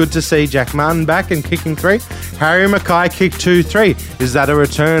 3. Good to see Jack Martin back and kicking 3. Harry Mackay kicked 2-3. Is that a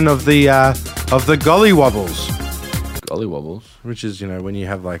return of the golly wobbles? Golly wobbles. Which is, when you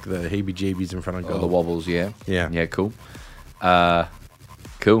have like the heebie-jeebies in front of goal. Oh, the wobbles, yeah. Yeah, cool.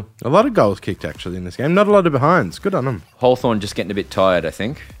 Cool. A lot of goals kicked, actually, in this game. Not a lot of behinds. Good on them. Hawthorn just getting a bit tired, I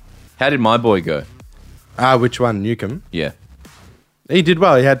think. How did my boy go? Which one? Newcomb? Yeah. He did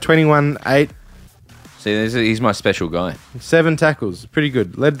well. He had 21-8. See, he's my special guy. 7 tackles. Pretty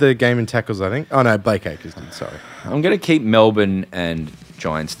good. Led the game in tackles, I think. Oh, no, Blake Acres did. Sorry. I'm going to keep Melbourne and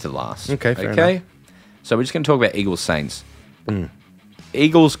Giants to last. Okay, fair enough. So we're just going to talk about Eagles Saints.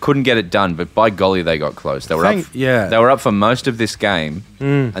 Eagles couldn't get it done, but by golly, they got close. They were up for most of this game,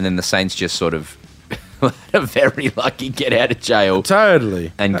 and then the Saints just sort of had a very lucky get out of jail.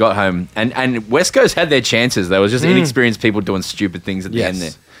 Totally. And got home. And West Coast had their chances. There was just inexperienced people doing stupid things at the end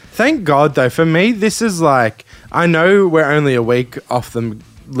there. Thank God, though. For me, this is like, I know we're only a week off them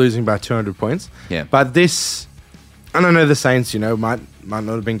losing by 200 points. Yeah. But this, and I know the Saints, might not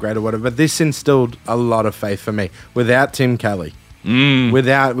have been great or whatever, but this instilled a lot of faith for me. Without Tim Kelly,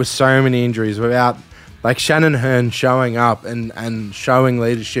 with so many injuries, without like Shannon Hearn showing up and showing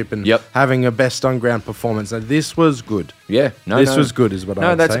leadership and having a best on ground performance. And this was good. Yeah, this was good, is what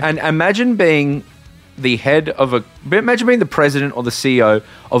I would say. And imagine being imagine being the president or the CEO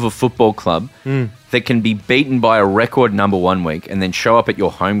of a football club that can be beaten by a record number one week and then show up at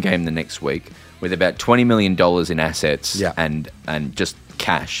your home game the next week with about $20 million in assets and just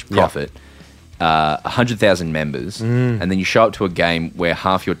cash profit, 100,000 members, and then you show up to a game where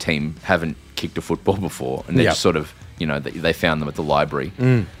half your team haven't kicked a football before, and they're just sort of, they found them at the library,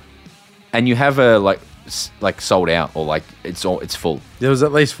 and you have a like sold out or like it's full. There was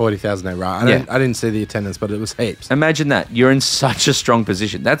at least 40,000 there, right? I didn't see the attendance, but it was heaps. Imagine that. You're in such a strong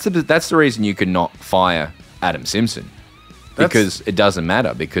position. That's the reason you could not fire Adam Simpson. Because it doesn't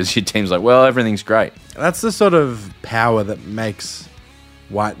matter, because your team's like, well, everything's great. That's the sort of power that makes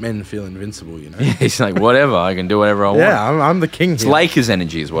white men feel invincible, He's like, whatever, I can do whatever I want. Yeah, I'm the king It's here. Lakers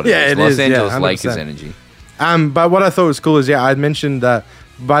energy is what it is. Los Angeles Lakers energy. But what I thought was cool is, I'd mentioned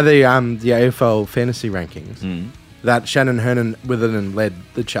by the AFL fantasy rankings that Shannon Hearn and Witherden led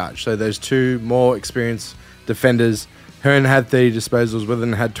the charge. So those two more experienced defenders, Hearn had 30 disposals,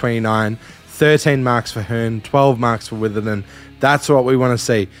 Witherden had 29. 13 marks for Hearn, 12 marks for Witherden. That's what we want to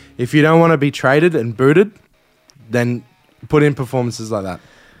see. If you don't want to be traded and booted, then put in performances like that.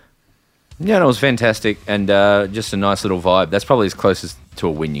 Yeah, no, it was fantastic and just a nice little vibe. That's probably as close as to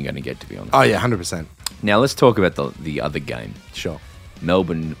a win you're going to get, to be honest. Oh, yeah, 100%. Now, let's talk about the other game. Sure.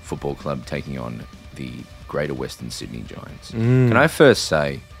 Melbourne Football Club taking on the Greater Western Sydney Giants. Can I first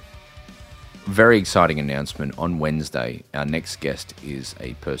say, very exciting announcement. On Wednesday, our next guest is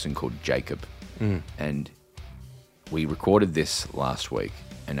a person called Jacob. And we recorded this last week.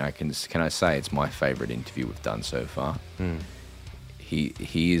 And can I say it's my favourite interview we've done so far.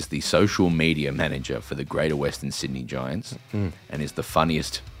 He is the social media manager for the Greater Western Sydney Giants and is the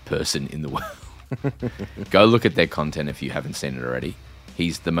funniest person in the world. Go look at their content if you haven't seen it already.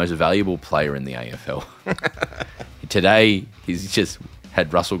 He's the most valuable player in the AFL. Today, he's just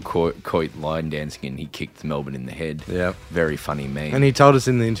had Russell Coit line dancing and he kicked Melbourne in the head. Yeah, very funny meme. And he told us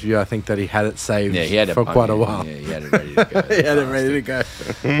in the interview, I think, that he had it saved for quite a while. Yeah, he had it ready to go. He had it ready to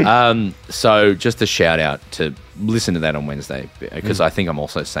go. So just a shout out to listen to that on Wednesday, because I think I'm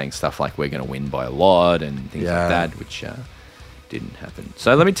also saying stuff like we're going to win by a lot and things like that, which didn't happen.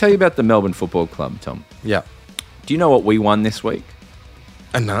 So let me tell you about the Melbourne Football Club, Tom. Yeah. Do you know what we won this week?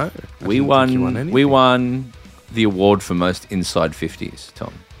 No. We won the award for most inside 50s,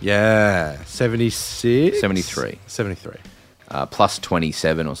 Tom. Yeah. 76? 73. 73. Plus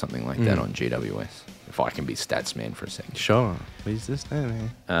 27 or something like that on GWS. If I can be stats man for a second. Sure. Who's this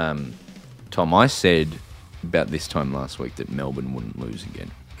name? Tom, I said about this time last week that Melbourne wouldn't lose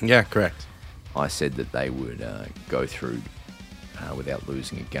again. Yeah, correct. I said that they would go through without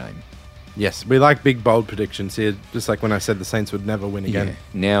losing a game. Yes, we like big, bold predictions here, just like when I said the Saints would never win again. Yeah.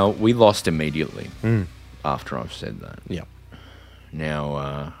 Now, we lost immediately after I've said that. Yeah.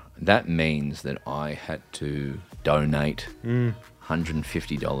 Now, that means that I had to donate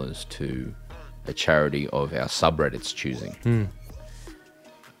 $150 to a charity of our subreddit's choosing.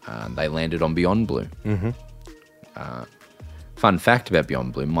 They landed on Beyond Blue. Fun fact about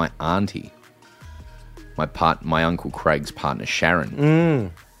Beyond Blue, my auntie, my Uncle Craig's partner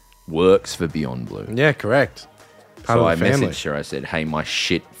Sharon, works for Beyond Blue. Yeah, correct. So I messaged her, I said, hey, my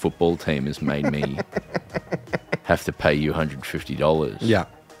shit football team has made me have to pay you $150. Yeah.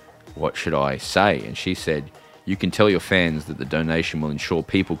 What should I say? And she said, you can tell your fans that the donation will ensure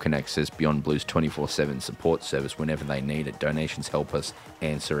people can access Beyond Blue's 24/7 support service whenever they need it. Donations help us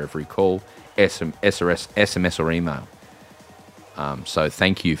answer every call, SMS or email. So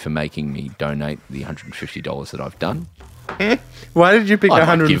thank you for making me donate the $150 that I've done. Why did you pick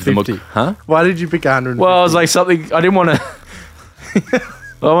 150? Why did you pick 150? Well, I was like something, I didn't want to...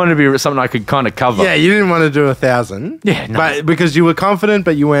 I wanted to be something I could kind of cover. Yeah, you didn't want to do 1,000. Yeah, no. But because you were confident,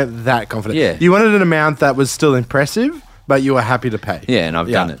 but you weren't that confident. Yeah. You wanted an amount that was still impressive, but you were happy to pay. Yeah, and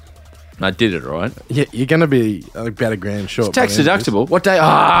I've done it. And I did it, right? Yeah, you're going to be about $1,000 short. It's tax deductible. What day?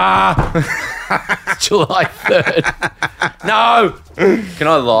 July 3rd. No! Can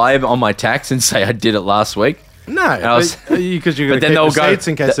I lie on my tax and say I did it last week? No, because you're going to keep receipts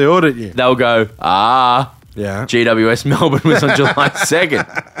in case they audit you. They'll go, yeah. GWS Melbourne was on July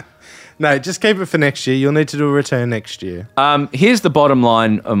 2nd. No, just keep it for next year. You'll need to do a return next year. Here's the bottom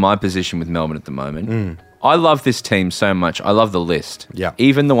line of my position with Melbourne at the moment. I love this team so much. I love the list. Yeah.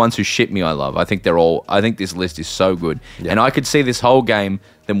 Even the ones who shit me, I love. I think this list is so good. Yeah. And I could see this whole game,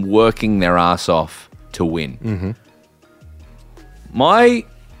 them working their ass off to win.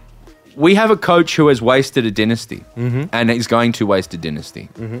 We have a coach who has wasted a dynasty and is going to waste a dynasty.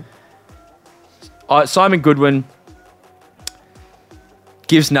 Simon Goodwin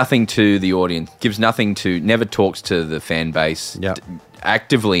gives nothing to the audience, never talks to the fan base. Yep.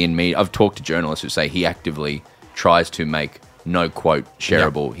 Actively in me, I've talked to journalists who say he actively tries to make no quote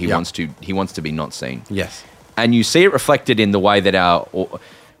shareable. Yep. He wants to be not seen. Yes. And you see it reflected in the way that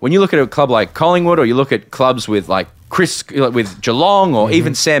when you look at a club like Collingwood, or you look at clubs with like with Geelong, or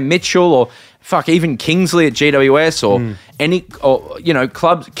even Sam Mitchell, or even Kingsley at GWS, or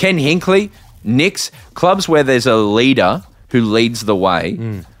clubs, Ken Hinkley, Knicks, clubs where there's a leader who leads the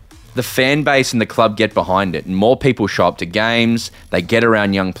way. The fan base and the club get behind it, and more people show up to games. They get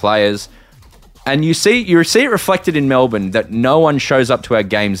around young players, and you see it reflected in Melbourne that no one shows up to our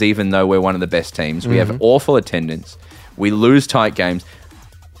games, even though we're one of the best teams. We have awful attendance. We lose tight games.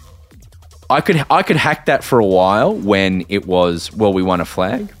 I could hack that for a while when it was, we won a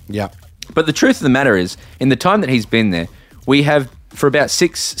flag. Yeah. But the truth of the matter is, in the time that he's been there, we have for about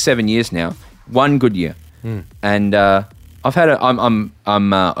 6-7 years now, one good year, and I'm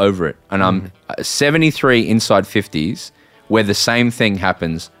over it, and I'm 73 inside 50s where the same thing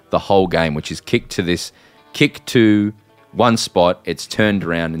happens the whole game, which is kick to one spot, it's turned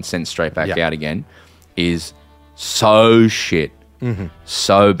around and sent straight back out again, is so shit.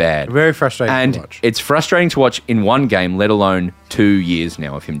 So bad. Very frustrating to watch. And it's frustrating to watch in one game, let alone 2 years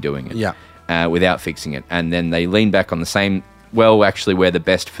now of him doing it. Yeah. Without fixing it. And then they lean back on the same well, actually, we're the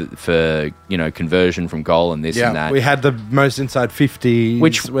best for conversion from goal and this and that. We had the most inside 50.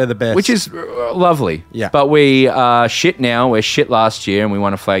 We're the best. Which is lovely. Yeah. But we are shit now. We're shit last year, and we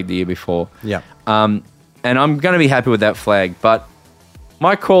won a flag the year before. Yeah. And I'm going to be happy with that flag. But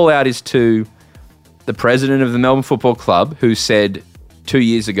my call out is to the president of the Melbourne Football Club, who said 2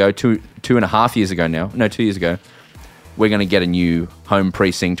 years ago, 2.5 years ago now, no, 2 years ago, we're going to get a new home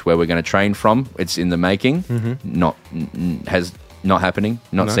precinct where we're going to train from. It's in the making. Mm-hmm. Not happening.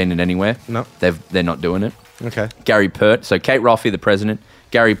 Not seen it anywhere. No. They're not doing it. Okay. Gary Pert. So Kate Roffey, the president.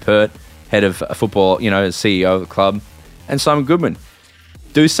 Gary Pert, head of football, as CEO of the club. And Simon Goodman.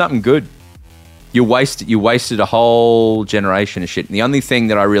 Do something good. You wasted a whole generation of shit. And the only thing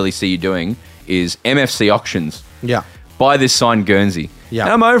that I really see you doing is MFC auctions. Yeah. Buy this signed Guernsey. Yeah.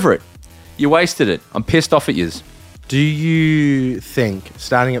 And I'm over it. You wasted it. I'm pissed off at yous. Do you think,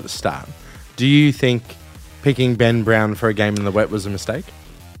 starting at the start, picking Ben Brown for a game in the wet was a mistake?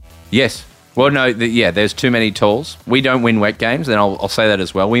 Yes. Well, no, there's too many tools. We don't win wet games, and I'll say that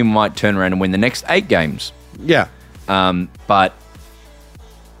as well. We might turn around and win the next 8 games. Yeah. But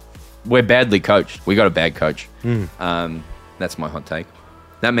we're badly coached. We got a bad coach. That's my hot take.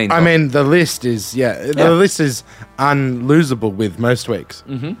 That means... the list is... the list is unlosable with most weeks.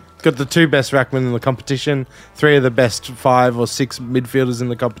 Mm-hmm. Got the 2 best ruckmen in the competition, 3 of the best 5 or 6 midfielders in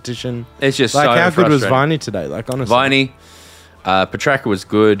the competition. It's just how good was Viney today? Honestly, Viney, Petrarca was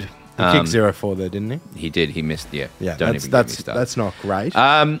good. He kicked 0-4 there, didn't he? He did. He missed. Yeah. That's not great.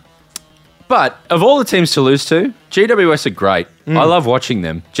 But of all the teams to lose to, GWS are great. I love watching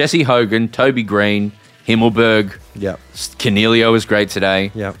them. Jesse Hogan, Toby Green, Himmelberg. Yeah. Cornelio was great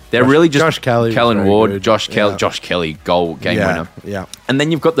today. Yeah. Really really just Josh Kelly, Kellen Ward, good. Josh Kelly, game winner. Yeah. And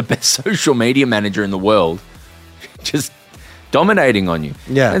then you've got the best social media manager in the world, just dominating on you.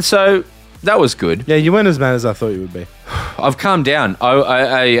 Yeah. And so that was good. Yeah, you weren't as mad as I thought you would be. I've calmed down.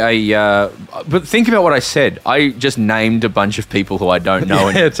 But think about what I said. I just named a bunch of people who I don't know.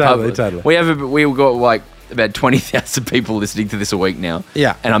 Yeah, totally. We've got about 20,000 people listening to this a week now.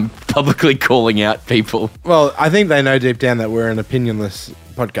 Yeah. And I'm publicly calling out people. Well, I think they know deep down that we're an opinionless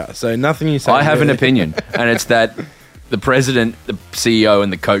podcast. So nothing you say... I have an opinion. And it's that the president, the CEO,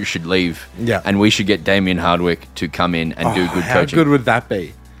 and the coach should leave. Yeah. And we should get Damien Hardwick to come in and do good coaching. How good would that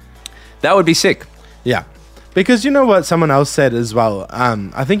be? That would be sick. Yeah. Because you know what someone else said as well?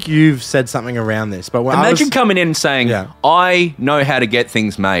 I think you've said something around this. But imagine coming in and saying, I know how to get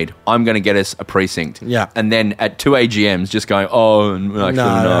things made. I'm going to get us a precinct. Yeah. And then at 2 AGMs, just going, we're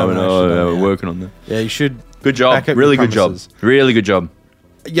working on that. Yeah, you should. Good job. Really good job. Really good job.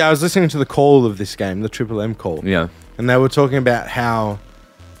 Yeah, I was listening to the call of this game, the Triple M call. Yeah. And they were talking about how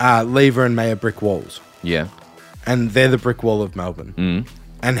Lever and May are brick walls. Yeah. And they're the brick wall of Melbourne. Mm.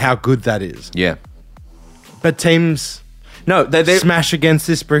 And how good that is. Yeah. But teams they smash against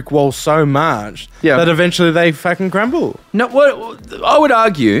this brick wall so much that eventually they fucking crumble. No, what I would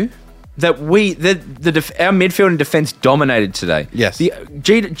argue that our midfield and defence dominated today. Yes. The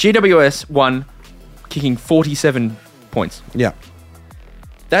GWS won kicking 47 points. Yeah.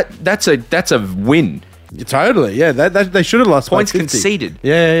 That's a win. Totally. Yeah. They should have lost points by 50. conceded.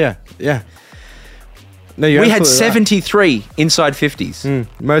 Yeah. No, we had 73 inside 50s.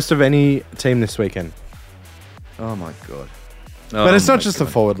 Most of any team this weekend. Oh my god! But it's not just the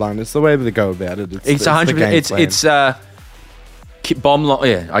forward line; it's the way they go about it. It's 100%. It's bomb line.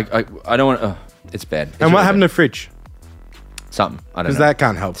 Yeah, I don't want. It's bad. And what happened to Fridge? Something I don't know. Because that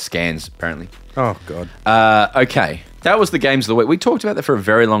can't help. Scans apparently. Oh god. Okay, that was the games of the week. We talked about that for a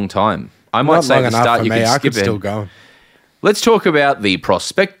very long time. I might say at the start you could skip it. I could still go. Let's talk about the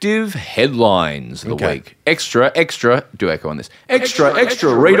prospective headlines of the week. Extra, do echo on this. Extra,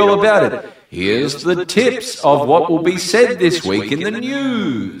 read all about it. Here's the tips of what will be said this week in the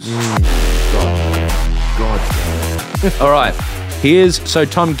news. God. All right. So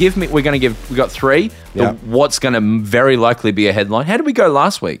Tom, we got 3. What's going to very likely be a headline. How did we go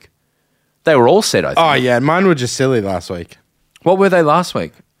last week? They were all said, I think. Oh, yeah. Mine were just silly last week. What were they last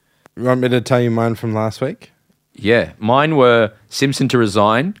week? You want me to tell you mine from last week? Yeah, mine were Simpson to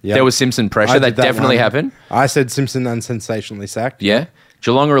resign. Yep. There was Simpson pressure. That definitely happened. I said Simpson unsensationally sacked. Yeah.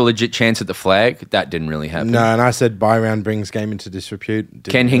 Geelong are a legit chance at the flag. That didn't really happen. No, and I said buy round brings game into disrepute.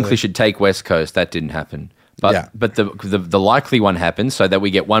 Ken Hinkley should take West Coast. That didn't happen. But the likely one happened, so that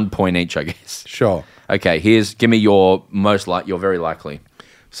we get 1 point each, I guess. Sure. Okay, give me your your very likely.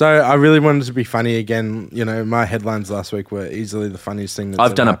 So I really wanted to be funny again. You know, my headlines last week were easily the funniest thing.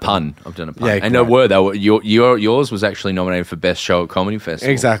 I've done a pun. Yeah, and they were. Yours was actually nominated for Best Show at Comedy Festival.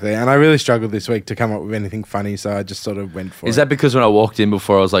 Exactly. And I really struggled this week to come up with anything funny, so I just sort of went for it. Is that because when I walked in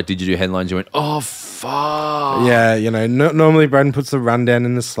before, I was like, did you do headlines? You went, oh, fuck. Yeah, normally Braden puts the rundown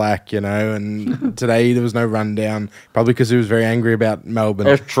in the Slack, and today there was no rundown, probably because he was very angry about Melbourne.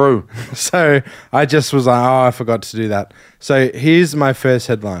 That's true. So I just was like, I forgot to do that. So here's my first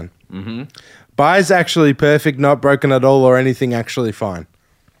headline. Mm-hmm. Buy's actually perfect, not broken at all, or anything actually fine.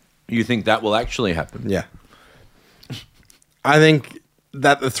 You think that will actually happen? Yeah. I think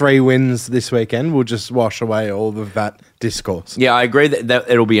that the 3 wins this weekend will just wash away all of that discourse. Yeah, I agree that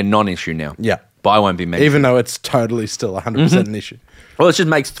it'll be a non-issue now. Yeah. Buy won't be mentioned. Even though it's totally still 100% an issue. Well, it just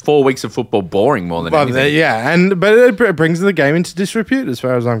makes 4 weeks of football boring more than anything. Yeah, but it brings the game into disrepute as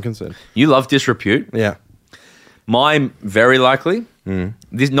far as I'm concerned. You love disrepute. Yeah. Mine, very likely,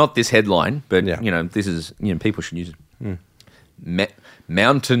 not this headline, but, Yeah. this is, people should use it.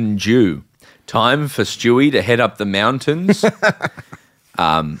 Mountain Dew. Time for Stewie to head up the mountains.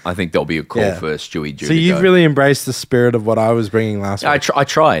 I think there'll be a call for Stewie Dew. So you've really embraced the spirit of what I was bringing last week. I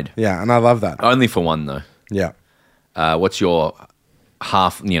tried. Yeah, and I love that. Only for one, though. Yeah. What's your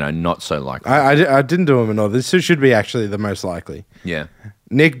half, not so likely? I didn't do them at all. This should be actually the most likely. Yeah.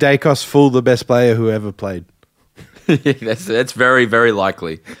 Nick Dacos, the best player who ever played. That's very, very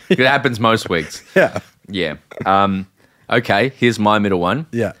likely. It happens most weeks. Yeah. Yeah. Okay, here's my middle one.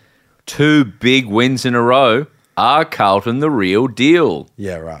 Yeah. 2 big wins in a row. Are Carlton the real deal?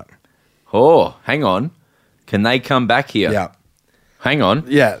 Yeah, right. Oh, hang on. Can they come back here? Yeah. Hang on.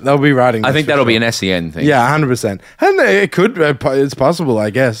 Yeah, they'll be writing. I think that'll be an SEN thing. Yeah, 100%. And it could, it's possible, I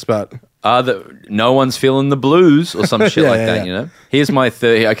guess, but... No one's feeling the blues or some shit that, yeah. Here's my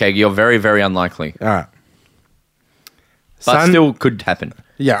third. Okay, you're very, very unlikely. All right. But still could happen.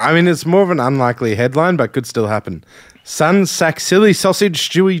 Yeah, I mean, it's more of an unlikely headline, but could still happen. Sun sack silly sausage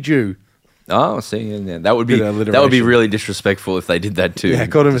Stewie Jew. Oh, see, yeah, that would be really disrespectful if they did that too. Yeah,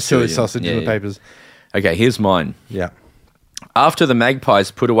 called him a silly sausage in the papers. Okay, here's mine. Yeah. After the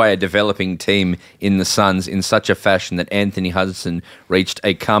Magpies put away a developing team in the Suns in such a fashion that Anthony Hudson reached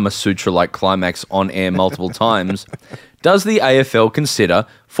a Kama Sutra-like climax on air multiple times, does the AFL consider,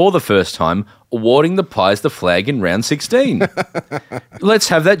 for the first time, awarding the Pies the flag in round 16? Let's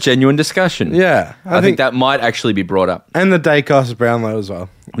have that genuine discussion. Yeah. I think that might actually be brought up. And the Dacos Brownlow as well.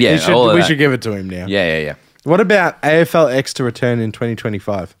 Yeah, we should give it to him now. Yeah. What about AFL X to return in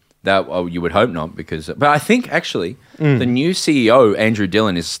 2025? That you would hope not, but I think actually the new CEO Andrew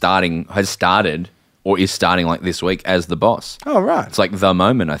Dillon is starting like this week as the boss. Oh right, it's like the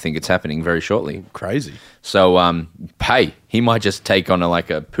moment. I think it's happening very shortly. Crazy. So hey, he might just take on a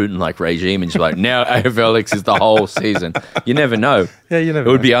Putin-like regime and just now AFLX is the whole season. You never know. Yeah, you never.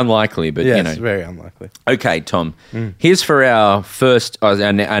 It would be unlikely, but it's very unlikely. Okay, Tom. Here's for our first,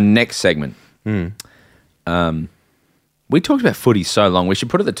 our next segment. We talked about footy so long. We should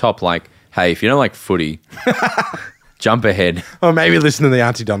put at the top hey, if you don't like footy, jump ahead. Or maybe listen to the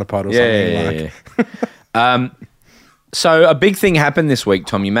Auntie Donna pod or something. Yeah. So a big thing happened this week,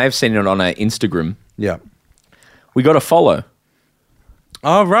 Tom. You may have seen it on our Instagram. Yeah. We got a follow.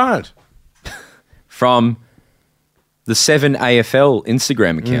 Oh, right. From the 7 AFL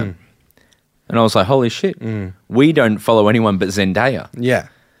Instagram account. And I was like, holy shit. We don't follow anyone but Zendaya. Yeah.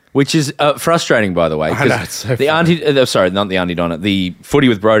 Which is frustrating, by the way. I know, it's so the funny. sorry, not the Auntie Donna. The Footy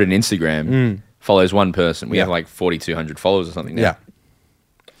with Broden Instagram follows one person. We have 4,200 followers or something now. Yeah.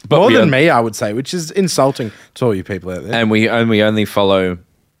 But more than me, I would say, which is insulting to all you people out there. And we only follow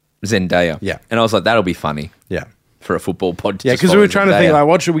Zendaya. Yeah. And I was like, that'll be funny. Yeah. For a football pod. Yeah, because we were trying to think,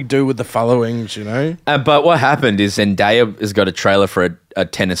 what should we do with the followings, But what happened is Zendaya has got a trailer for a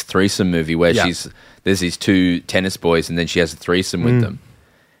tennis threesome movie where there's these 2 tennis boys and then she has a threesome with them.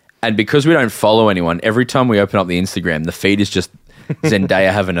 And because we don't follow anyone, every time we open up the Instagram, the feed is just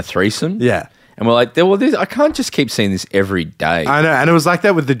Zendaya having a threesome. Yeah. And we're like, I can't just keep seeing this every day. I know. And it was like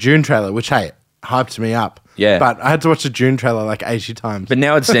that with the June trailer, which, hey, hyped me up. Yeah. But I had to watch the June trailer 80 times. But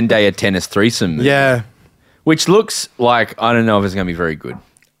now it's Zendaya tennis threesome movie. Yeah. Which looks like, I don't know if it's going to be very good.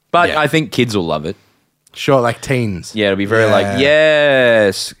 But I think kids will love it. Sure, teens. Yeah, it'll be very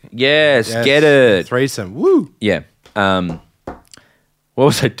yes, get it. Threesome. Woo. Yeah. What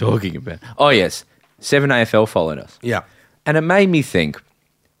was I talking about? Oh, yes. 7 AFL followed us. Yeah. And it made me think,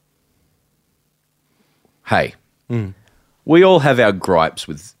 hey, we all have our gripes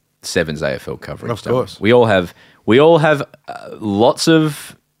with 7's AFL coverage. Of course. We all have lots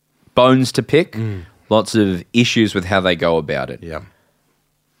of bones to pick, lots of issues with how they go about it. Yeah.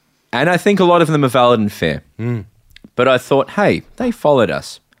 And I think a lot of them are valid and fair. But I thought, hey, they followed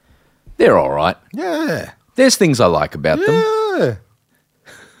us. They're all right. Yeah. There's things I like about them. Yeah.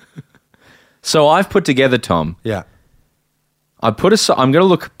 So I've put together, Tom. Yeah. I'm going to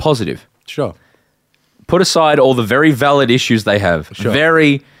look positive. Sure. Put aside all the very valid issues they have. Sure.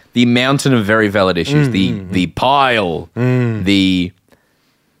 the mountain of very valid issues, the pile, the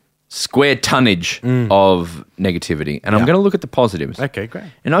square tonnage of negativity. And I'm going to look at the positives. Okay, great.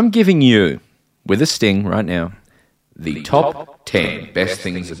 And I'm giving you, with a sting right now, the top 10 best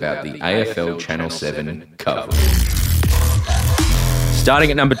things about the AFL Channel 7 cover.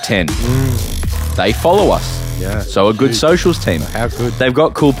 Starting at number 10, they follow us. Yeah. So a good socials team. How good. They've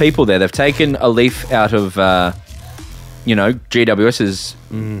got cool people there. They've taken a leaf out of, GWS's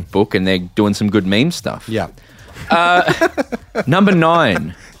book, and they're doing some good meme stuff. Yeah. Number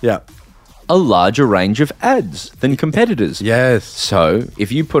 9, Yeah. a larger range of ads than competitors. Yes. So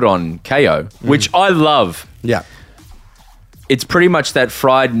if you put on KO, which I love, Yeah. it's pretty much that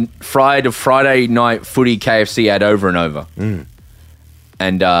Friday night footy KFC ad over and over.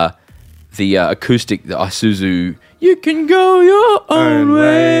 And the acoustic, the Isuzu, you can go your own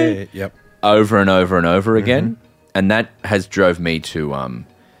way, Yep. over and over and over again. And that has drove me to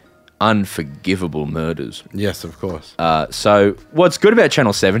unforgivable murders. Yes, of course. So what's good about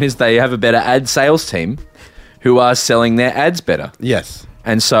Channel 7 is they have a better ad sales team who are selling their ads better. Yes.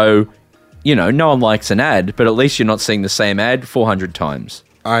 And so, no one likes an ad, but at least you're not seeing the same ad 400 times.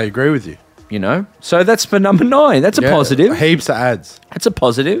 I agree with you. So that's for number 9. That's a positive. Heaps of ads. That's a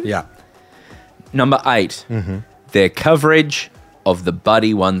positive. Yeah. Number 8, their coverage of the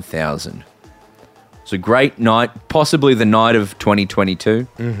Buddy 1000. It's a great night, possibly the night of 2022.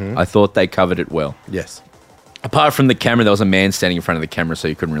 I thought they covered it well. Yes. Apart from the camera, there was a man standing in front of the camera, so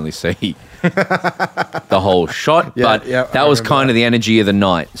you couldn't really see the whole shot. Yeah, but yeah, that was kind of the energy of the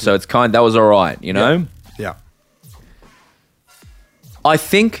night. So that was all right, Yeah. I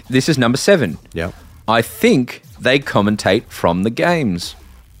think this is number 7. Yeah. I think they commentate from the games.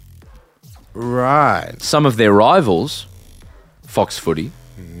 Right. Some of their rivals, Fox Footy,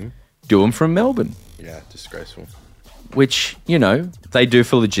 do them from Melbourne, Yeah, disgraceful. which, they do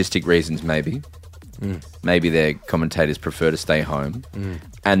for logistic reasons maybe. Maybe their commentators prefer to stay home.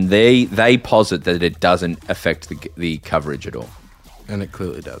 And they posit that it doesn't affect the coverage at all. And it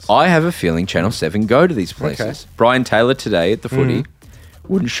clearly does. I have a feeling Channel 7 go to these places. Okay. Brian Taylor today at the footy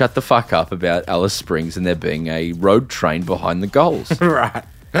wouldn't shut the fuck up about Alice Springs and there being a road train behind the goals. Right.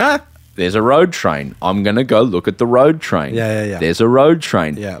 There's a road train. I'm going to go look at the road train. Yeah. There's a road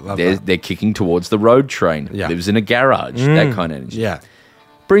train. Yeah, love that. They're kicking towards the road train. Yeah. Lives in a garage. That kind of energy. Yeah.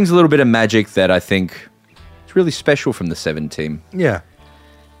 Brings a little bit of magic that I think is really special from the 7 team. Yeah.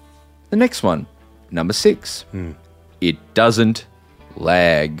 The next one, number 6. It doesn't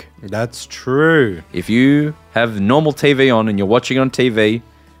lag. That's true. If you have normal TV on and you're watching on TV,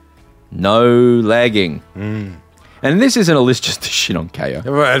 no lagging. And this isn't a list just to shit on KO.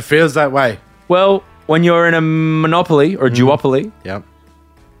 Well, it feels that way. Well, when you're in a monopoly or a duopoly, Yep.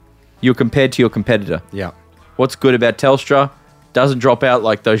 you're compared to your competitor. Yeah. What's good about Telstra? Doesn't drop out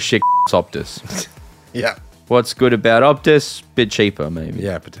like those shit Optus. Yeah. What's good about Optus? Bit cheaper, maybe.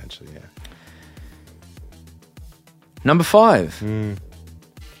 Yeah, potentially, yeah. Number 5.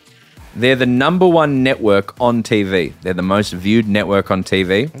 They're the number 1 network on TV. They're the most viewed network on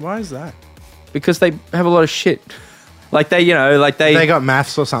TV Why is that? because they have a lot of shit. Like they got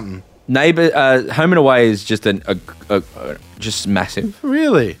maths or something. Home and Away is just just massive.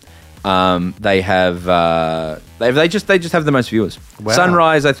 Really? They have they just have the most viewers. Wow.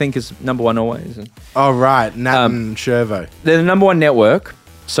 Sunrise, I think, is number 1 always. Oh, right. Nat and Shervo. They're the number 1 network,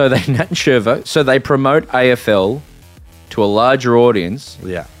 so they Nat and Shervo, so they promote AFL to a larger audience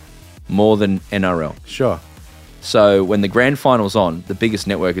Yeah. more than NRL. Sure. So when the grand final's on, the biggest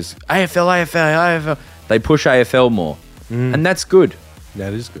network is AFL. They push AFL more, and that's good.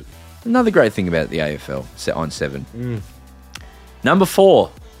 That is good. Another great thing about the AFL set on 7. Number 4,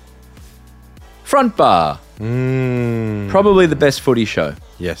 Front Bar. Probably the best footy show.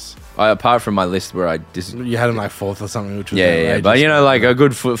 Yes. Apart from my list where I You had him like 4th or something, which was yeah, outrageous. but like a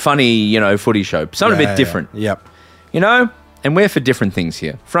good funny footy show, something a bit different. Yep. And we're for different things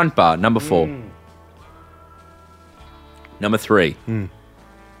here. Front Bar, number 4. Number 3.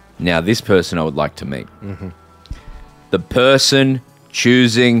 Now, this person I would like to meet. The person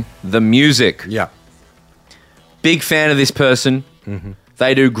choosing the music. Yeah. Big fan of this person.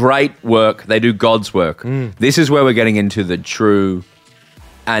 They do great work. They do God's work. This is where we're getting into the true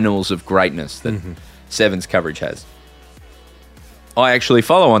annals of greatness that Seven's coverage has. I actually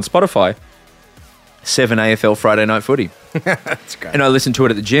follow on Spotify 7 AFL Friday Night Footy. That's great. And I listen to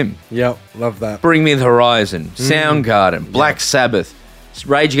it at the gym. Yep. Love that. Bring Me the Horizon, Soundgarden, Black Sabbath,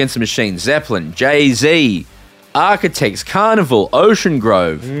 Rage Against the Machine, Zeppelin, Jay-Z, Architects, Carnival, Ocean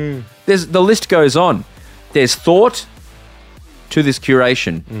Grove. The list goes on. There's thought to this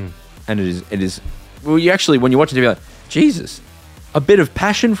curation, and it is. Well, you actually, when you watch it, you're like, Jesus, a bit of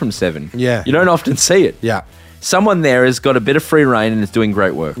passion from Seven. Yeah. You don't often see it. Yeah. Someone there has got a bit of free reign and is doing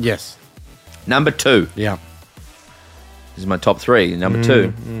great work. Yes. Number 2. Yeah. This is my top 3. Number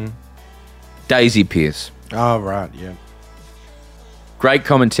 2. Daisy Pierce. Oh, right. Yeah. Great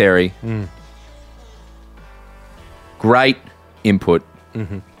commentary. Great input.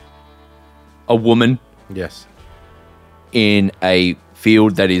 A woman Yes. in a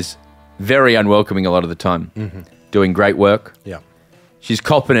field that is very unwelcoming a lot of the time. Doing great work. Yeah. She's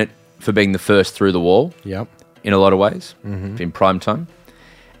copping it for being the first through the wall Yep. in a lot of ways in prime time.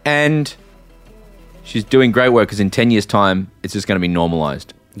 And she's doing great work because in 10 years' time, it's just going to be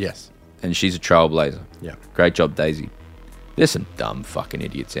normalised. Yes. And she's a trailblazer. Yeah. Great job, Daisy. There's some dumb fucking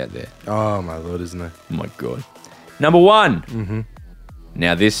idiots out there. Oh, my Lord, isn't there? Oh my God. Number 1.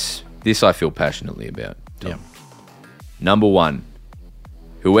 Now, this I feel passionately about. Tom. Yeah. Number 1.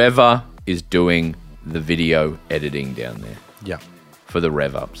 Whoever is doing the video editing down there Yeah. for the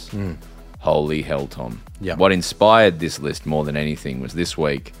rev-ups. Holy hell, Tom. Yeah. What inspired this list more than anything was this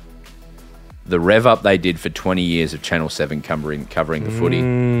week, the rev-up they did for 20 years of Channel 7 covering the footy.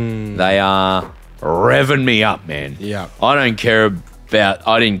 They are revving me up, man. Yeah. I didn't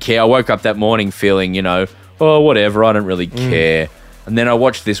care. I woke up that morning feeling, oh, whatever, I don't really care. And then I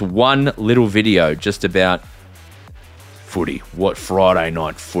watched this one little video just about footy, what Friday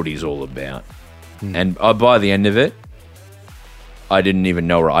night footy's all about. And by the end of it, I didn't even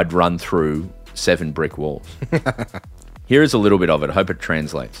know where I'd run through 7 brick walls. Here is a little bit of it. I hope it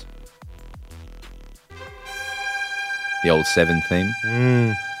translates. The old 7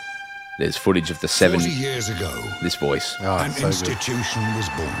 theme. There's footage of the 7. 40 years ago, This voice. an so good. institution was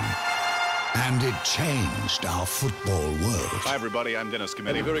born. And it changed our football world. Hi everybody, I'm Dennis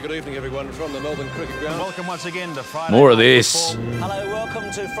Cometti. Very good evening, everyone, from the Melbourne Cricket Ground. Welcome once again to Friday More of Night this. Football. Hello,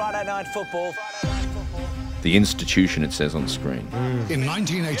 welcome to Friday Night Football. The institution, it says on screen. In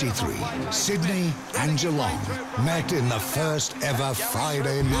 1983, Sydney and Geelong met in the first ever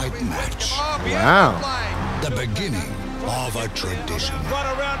Friday night match. Wow. The beginning of a tradition. Right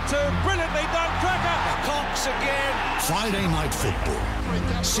around 2, brilliantly done, cracker. Cox again. Friday night football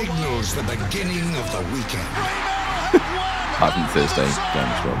signals the beginning of the weekend. Apart from Thursday game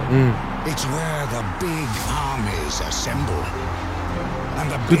as well. It's where the big armies assemble. And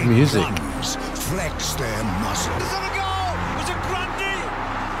the Good big music. guns flex their muscles. Is it a goal? Is it Grundy?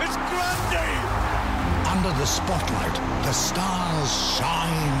 It's Grundy. Under the spotlight, the stars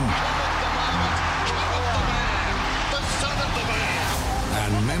shine.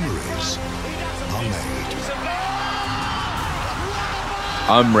 And memories are made.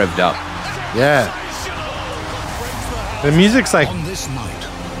 I'm revved up. Yeah. The music's like On this night,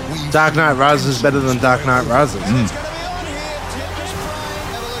 we Dark Knight Rises better than Dark Knight Rises.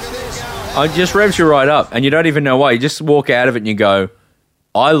 It just revs you right up, and you don't even know why. You just walk out of it and you go,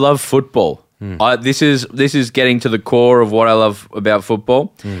 I love football. This is getting to the core of what I love about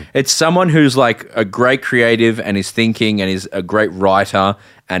football. It's someone who's like a great creative and is thinking and is a great writer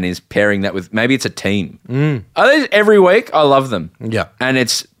and is pairing that with, maybe it's a team. Every week, I love them. Yeah. And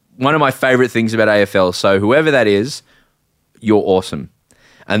it's one of my favorite things about AFL. So whoever that is, you're awesome.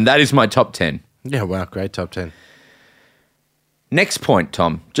 And that is my top 10. Yeah, wow, great top 10. Next point,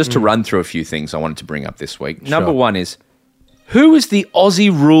 Tom, just to run through a few things I wanted to bring up this week. Number Sure. 1 is, who is the Aussie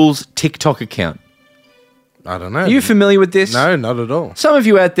Rules TikTok account? I don't know. Are you familiar with this? No, not at all. Some of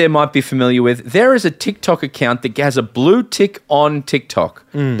you out there might be familiar with. There is a TikTok account that has a blue tick on TikTok.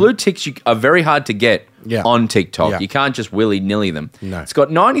 Blue ticks are very hard to get Yeah. on TikTok. Yeah. You can't just willy-nilly them. No. It's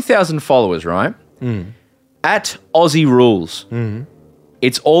got 90,000 followers, right? At Aussie Rules.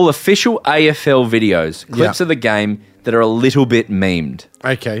 It's all official AFL videos, clips Yeah. of the game that are a little bit memed.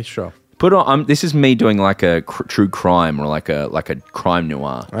 Okay, sure. Put on. This is me doing like a true crime or like a crime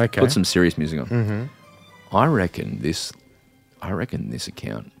noir. Okay. Put some serious music on. I reckon this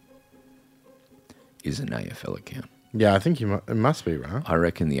account is an AFL account. Yeah, I think it must be, right? I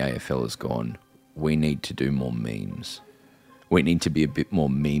reckon the AFL has gone, we need to do more memes. We need to be a bit more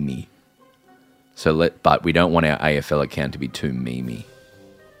memey. But we don't want our AFL account to be too memey.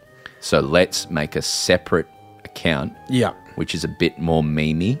 So let's make a separate account, Yeah. which is a bit more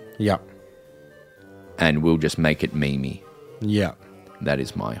memey, Yeah. and we'll just make it memey. Yeah. That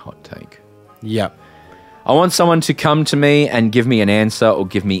is my hot take. Yeah. I want someone to come to me and give me an answer or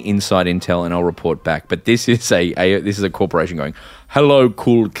give me inside intel, and I'll report back. But this is this is a corporation going, "Hello,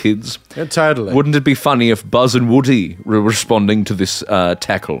 cool kids. Yeah, totally. Wouldn't it be funny if Buzz and Woody were responding to this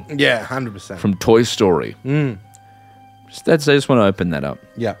tackle Yeah, 100%. from Toy Story?" I just want to open that up.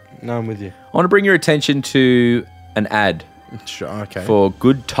 Yeah, no, I'm with you. I want to bring your attention to an ad Sure, okay. for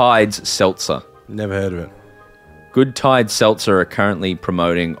Good Tides Seltzer. Never heard of it. Good Tide Seltzer are currently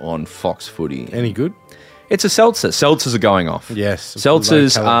promoting on Fox Footy. Any good? It's a seltzer. Seltzers are going off. Yes.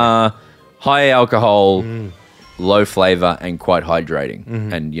 Seltzers Low calorie. are high alcohol, low flavor, and quite hydrating,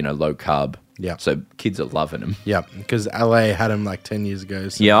 and low carb. Yeah. So kids are loving them. Yeah, because LA had them like 10 years ago.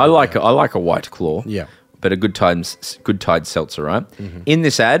 So Yeah, I like a White Claw. Yeah. But a Good Tide Seltzer, right? In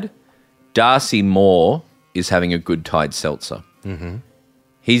this ad, Darcy Moore is having a Good Tide Seltzer.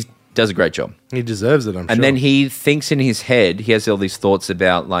 He does a great job. He deserves it, I'm sure. And then he thinks in his head, he has all these thoughts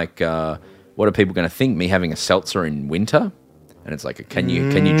about like, what are people going to think? Me having a seltzer in winter? And it's like, can you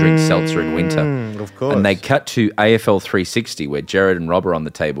drink seltzer in winter? Of course. And they cut to AFL 360 where Jared and Rob are on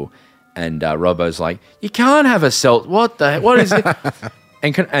the table, and Robbo's like, "You can't have a seltzer. What is it?"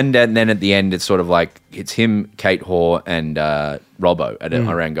 and then at the end, it's sort of like it's him, Kate Hoare, and Robbo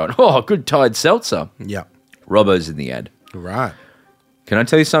around going, "Oh, Good Tide Seltzer." Yeah. Robbo's in the ad. Right. Can I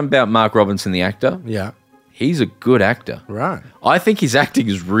tell you something about Mark Robinson, the actor? Yeah. He's a good actor. Right. I think his acting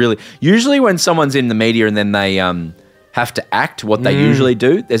is really... Usually when someone's in the media and then they have to act what they usually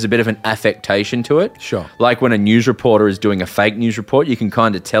do, there's a bit of an affectation to it. Sure. Like when a news reporter is doing a fake news report, you can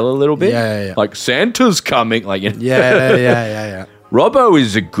kind of tell a little bit. Yeah. Like, Santa's coming. Like, Yeah. Robbo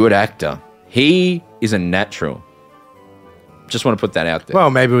is a good actor. He is a natural. Just want to put that out there. Well,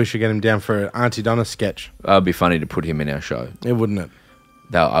 maybe we should get him down for an Auntie Donna sketch. It would be funny to put him in our show. It wouldn't it?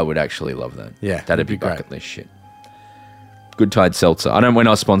 I would actually love that. Yeah, That'd be it'd be bucket great. list shit. Good Tide Seltzer. I don't know when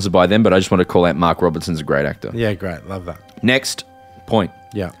I was sponsored by them, but I just want to call out Mark Robinson's a great actor. Yeah, great. Love that. Next point.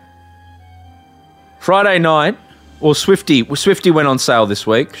 Yeah. Friday night, or Swifty went on sale this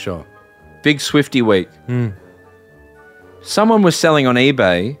week. Sure. Big Swifty week. Someone was selling on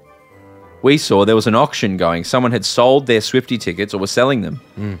eBay. We saw there was an auction going. Someone had sold their Swifty tickets or was selling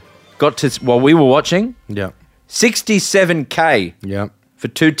them. Got to, while we were watching, Yeah. 67K Yeah. for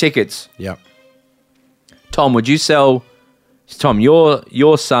 2 tickets. Yeah. Tom, would you sell... Tom,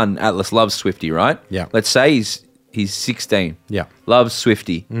 your son, Atlas, loves Swifty, right? Yeah. Let's say he's 16. Yeah. Loves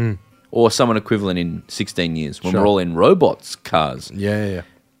Swifty. Or someone equivalent in 16 years when Sure. we're all in robots cars. Yeah.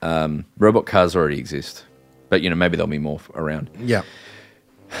 Robot cars already exist. But, maybe there'll be more around. Yeah.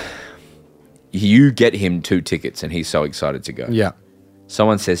 You get him 2 tickets and he's so excited to go. Yeah.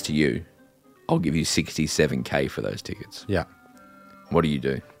 Someone says to you, I'll give you 67K for those tickets. Yeah. What do you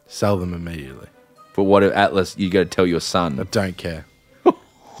do? Sell them immediately. But what if Atlas, you got to tell your son. I don't care.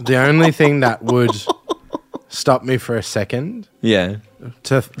 The only thing that would stop me for a second Yeah.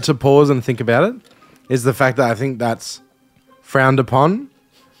 to pause and think about it is the fact that I think that's frowned upon,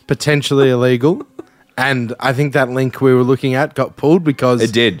 potentially illegal, and I think that link we were looking at got pulled because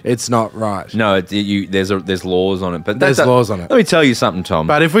It did. It's not right. No, there's laws on it. But There's laws on it. Let me tell you something, Tom.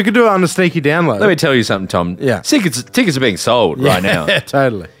 But if we could do it on a sneaky download, Let me tell you something, Tom. Yeah. Tickets are being sold right now. Yeah,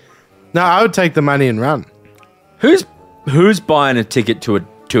 totally. No, I would take the money and run. Who's buying a ticket to a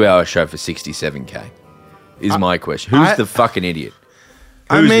 2-hour show for 67K? Is my question. Who's the fucking idiot?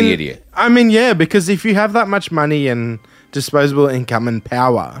 Who's the idiot? I mean, yeah, because if you have that much money and disposable income and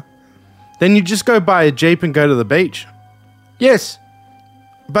power, then you just go buy a Jeep and go to the beach. Yes.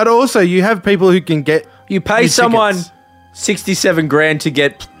 But also, you have people who can get You pay you someone tickets. 67 grand to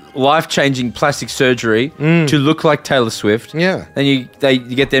get life-changing plastic surgery to look like Taylor Swift. Yeah. Then you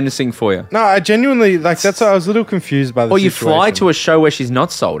get them to sing for you. No, I genuinely, that's why I was a little confused by the Or you situation. fly to a show where she's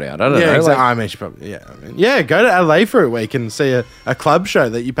not sold out. I don't know. Yeah, exactly. like- I mean, she probably, yeah, go to LA for a week and see a club show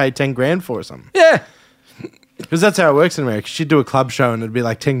that you pay 10 grand for or something. yeah. Because that's how it works in America. She'd do a club show and it'd be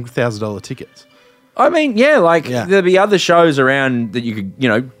like $10,000 tickets. I mean, Yeah. there'd be other shows around that you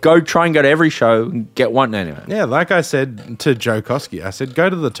could, go to every show and get one. Anyway. Yeah, like I said to Joe Koski, I said, go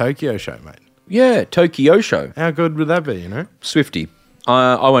to the Tokyo show, mate. Yeah, Tokyo show. How good would that be, Swifty.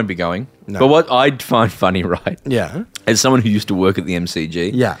 I won't be going. No. But what I'd find funny, right, Yeah. as someone who used to work at the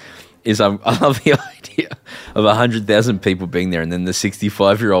MCG, Yeah. is I love the idea of 100,000 people being there and then the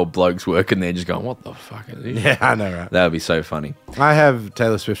 65-year-old blokes working there just going, what the fuck is this? Yeah, I know, right? That would be so funny. I have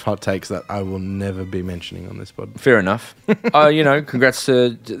Taylor Swift hot takes that I will never be mentioning on this pod. Fair enough. Congrats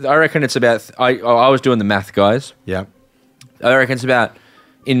to... I reckon it's about... I was doing the math, guys. Yeah. I reckon it's about...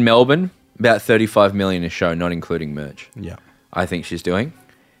 In Melbourne, about 35 million a show, not including merch. Yeah. I think she's doing.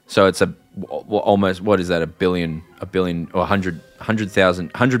 So it's almost, what is that, a billion or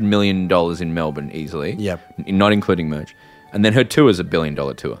 $100 million in Melbourne easily. Yep. Not including merch. And then her tour is $1 billion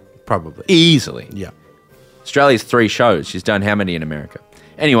tour. Probably. Easily. Yeah. Australia's 3 shows. She's done how many in America?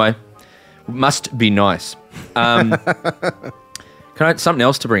 Anyway, must be nice. Can I something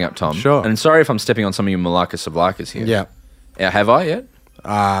else to bring up, Tom? Sure. And sorry if I'm stepping on some of your Malacca Savlakas here. Yeah. Have I yet?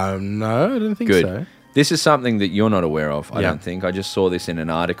 No, I didn't think Good. so. This is something that you're not aware of, I Yeah. don't think. I just saw this in an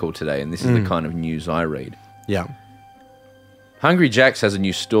article today, and this is the kind of news I read. Yeah. Hungry Jack's has a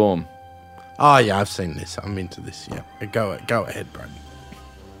new storm. Oh, yeah, I've seen this. I'm into this, yeah. Go ahead, Brad.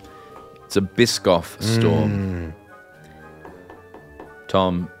 It's a Biscoff storm.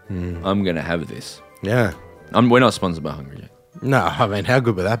 Tom, I'm going to have this. Yeah. We're not sponsored by Hungry Jack. No, I mean, how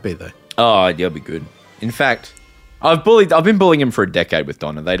good would that be, though? Oh, it'll be good. In fact, I've been bullying him for a decade with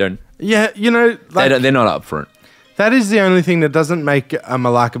Donna. They don't. Yeah, you know, They're not up for it. that is the only thing that doesn't make a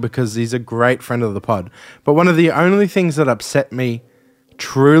Malacca, because he's a great friend of the pod. But one of the only things that upset me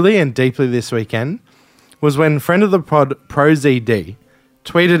truly and deeply this weekend was when friend of the pod, ProZD,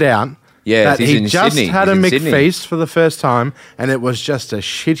 tweeted out that he's he in just Sydney. had He's a in Sydney. McFeast for the first time, and it was just a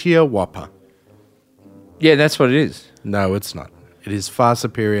shittier Whopper. Yeah, that's what it is. No, it's not. It is far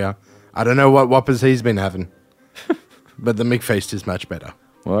superior. I don't know what Whoppers he's been having, but the McFeast is much better.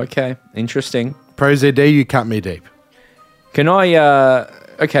 Well, okay. Interesting. ProZD, you cut me deep. Can I...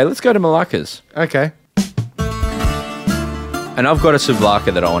 okay, let's go to Malacca's. Okay. And I've got a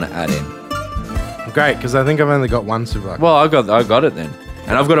souvlaka that I want to add in. Great, because I think I've only got one souvlaki. Well, I got it then.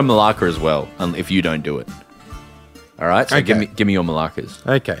 And I've got a Malacca as well, if you don't do it. All right? So Okay. give me your Malaccas.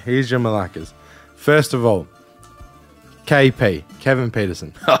 Okay, here's your Malaccas. First of all, KP, Kevin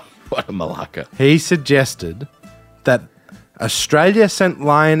Peterson. What a Malacca. He suggested that Australia sent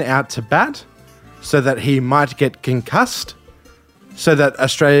Lion out to bat so that he might get concussed so that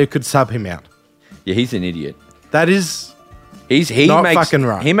Australia could sub him out. Yeah, he's an idiot. That is... He Not makes, fucking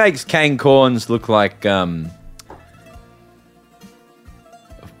right. He makes Kane Corns look like...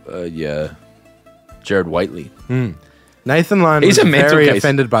 Jared Waitley. Nathan Lyon He's was a mental very case.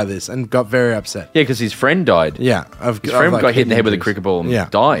 offended by this and got very upset. Yeah, because his friend died. Yeah. His friend got hit in the head with a cricket ball and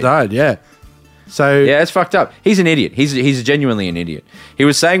died. Died, yeah. So... Yeah, it's fucked up. He's an idiot. He's genuinely an idiot. He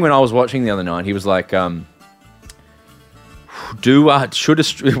was saying when I was watching the other night, he was like, we're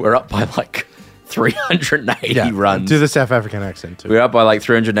up by like 380 runs. Do the South African accent too. We're up by like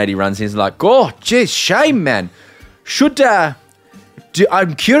 380 runs. He's like, oh, geez, shame, man.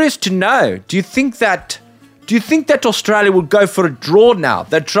 I'm curious to know, do you think that Australia would go for a draw now?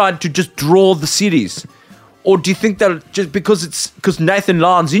 They tried to just draw the series. Or do you think they'll, just because Nathan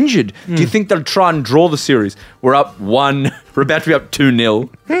Lyon's injured, do you think they'll try and draw the series? We're up 1, we're about to be up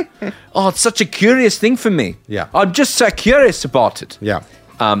 2-0. Oh, it's such a curious thing for me. Yeah. I'm just so curious about it. Yeah.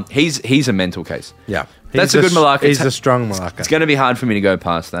 He's a mental case. Yeah. That's a good Malacca. He's a strong Malacca. It's going to be hard for me to go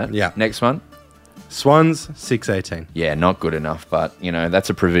past that. Yeah. Next one. Swans, 618. Yeah, not good enough, but, that's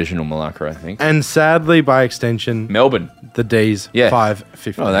a provisional Malacca, I think. And sadly, by extension, Melbourne. the D's, Yeah.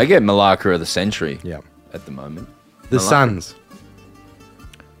 550. Oh, they get Malacca of the century. Yeah. At the moment. The Malacca. Suns.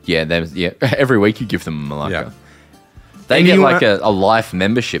 Yeah, every week you give them a Malacca. Yeah. They Anyone- get like a life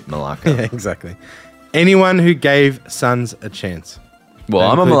membership Malacca. Yeah, exactly. Anyone who gave Suns a chance. Well,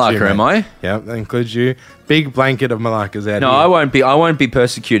 That I'm a includes Malacca, you, am mate. I? Yeah, that includes you. Big blanket of Malaccas out No, here. I won't be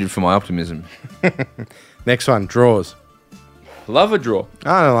persecuted for my optimism. Next one, draws. Love a draw.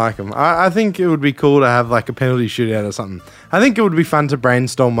 I don't like them. I think it would be cool to have like a penalty shootout or something. I think it would be fun to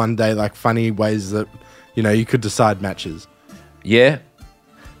brainstorm one day like funny ways that, you could decide matches. Yeah.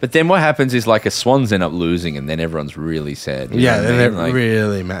 But then what happens is like a Swans end up losing and then everyone's really sad. You know what I then mean? they're Like,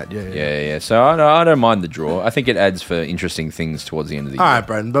 really mad. Yeah. Yeah. So I don't mind the draw. I think it adds for interesting things towards the end of the All year. right,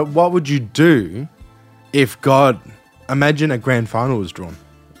 Braden, but what would you do if imagine a grand final was drawn?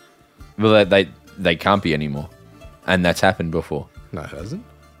 Well, they can't be anymore. And that's happened before. No, it hasn't.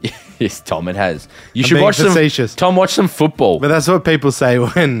 Yes, Tom, it has. You I'm should being watch facetious. Tom, watch some football. But that's what people say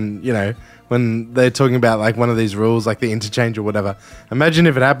when they're talking about like one of these rules, like the interchange or whatever. Imagine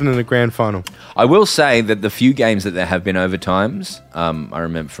if it happened in a grand final. I will say that the few games that there have been overtimes, I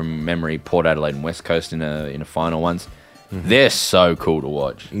remember from memory Port Adelaide and West Coast in a final once. They're so cool to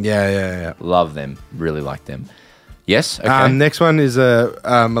watch. Yeah. Love them. Really like them. Yes? Okay. Next one is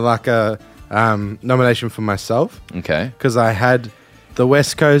a Malacca nomination for myself Okay. because I had the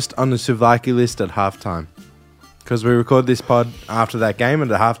West Coast on the souvlaki list at halftime. Because we record this pod after that game, and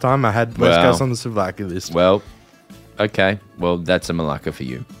at halftime I had West Wow. Coast on the souvlaki list. Well, okay. Well, that's a Malacca for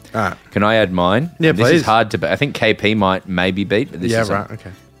you. All right. Can I add mine? Yeah, This please. is hard to beat. I think KP might maybe beat, but this Yeah, is right,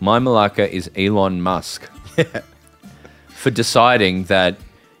 okay. My Malacca is Elon Musk. For deciding that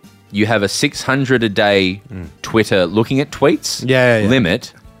you have a 600 a day Twitter looking at tweets Yeah.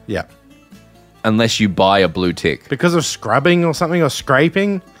 limit Yeah. unless you buy a blue tick. Because of scrubbing or something, or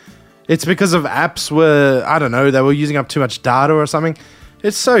scraping. It's because of apps were, I don't know, they were using up too much data or something.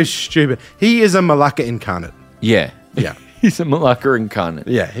 It's so stupid. He is a Malacca incarnate. Yeah. Yeah. He's a Malacca incarnate.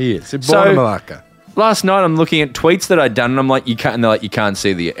 Yeah, he is. Born So- a Malacca. Last night I'm looking at tweets that I'd done and I'm like, and they're like, you can't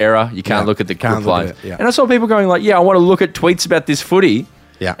see the error. You can't Yeah, look at the can't look at replies. it, yeah. And I saw people going like, yeah, I want to look at tweets about this footy.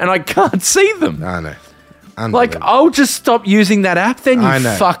 Yeah. And I can't see them. I know. Like, I'll just stop using that app then, I you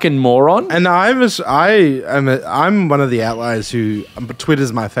know. fucking moron. And I'm one of the outliers who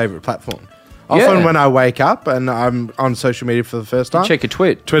Twitter's my favorite platform. Often Yeah. when I wake up and I'm on social media for the first time, Check a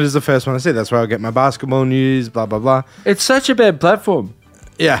tweet. Twitter's the first one I see. That's where I'll get my basketball news, blah, blah, blah. It's such a bad platform.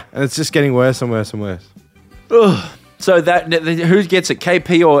 Yeah, and it's just getting worse and worse and worse. So who gets it,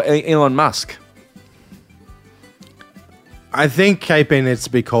 KP or Elon Musk? I think KP needs to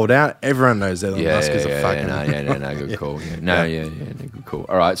be called out. Everyone knows Elon Musk is a fucking... no, good call. Yeah. No, good call.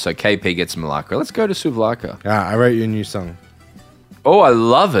 All right, so KP gets Malacca. Let's go to Suvlaka. I wrote you a new song. Oh, I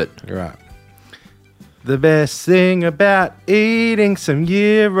love it. You're right. The best thing about eating some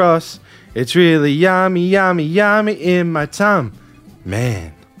gyros, it's really yummy, yummy, yummy in my tongue.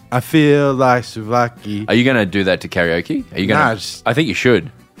 Man, I feel like souvlaki. Are you going to do that to karaoke? Are you going Nah, to? just- I think you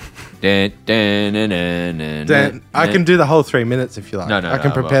should. I can do the whole 3 minutes if you like. No, I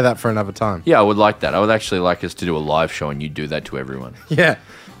can prepare that for another time. Yeah, I would like that. I would actually like us to do a live show and you do that to everyone. Yeah.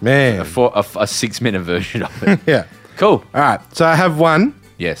 Man. A 6-minute version of it. Yeah. Cool. All right. So I have one,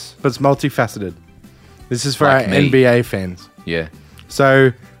 Yes. but it's multifaceted. This is for Like our me. NBA fans. Yeah.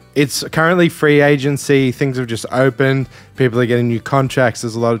 So it's currently free agency. Things have just opened. People are getting new contracts.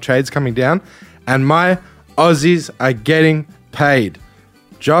 There's a lot of trades coming down. And my Aussies are getting paid.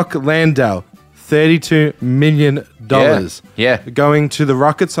 Jock Landale, $32 million. Yeah. Going to the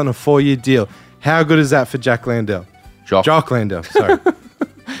Rockets on a 4-year deal. How good is that for Jack Landale? Jock Landale, sorry.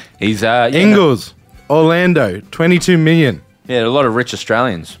 He's Ingles, Orlando, $22 million. Yeah, a lot of rich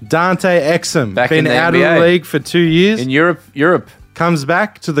Australians. Dante Exum, Back been in the out of NBA. the league for 2 years. In Europe, Comes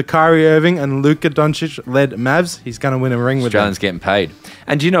back to the Kyrie Irving and Luka Doncic-led Mavs. He's going to win a ring with them. Australians getting paid.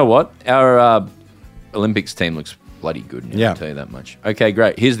 And do you know what? Our Olympics team looks bloody good. Yeah. I'll tell you that much. Okay,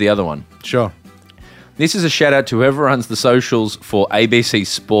 great. Here's the other one. Sure. This is a shout out to whoever runs the socials for ABC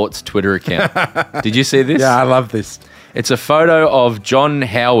Sports Twitter account. Did you see this? Yeah, I love this. It's a photo of John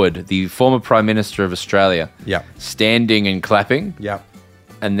Howard, the former Prime Minister of Australia, Yeah. standing and clapping. Yeah.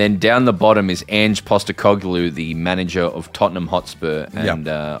 And then down the bottom is Ange Postecoglou, the manager of Tottenham Hotspur and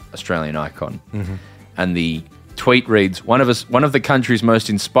Australian icon. Mm-hmm. And the tweet reads, one of the country's most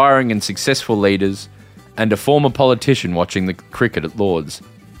inspiring and successful leaders and a former politician watching the cricket at Lord's.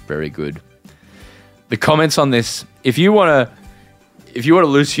 Very good. The comments on this, if you want to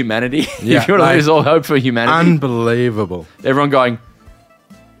lose humanity, Yeah, if you want to lose all hope for humanity, Unbelievable. everyone going,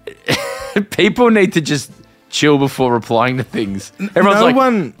 people need to just chill before replying to things.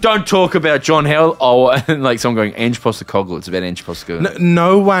 Everyone's don't talk about John Howard. Oh, and like someone going, Ange Postecoglou. It's about Ange Postecoglou.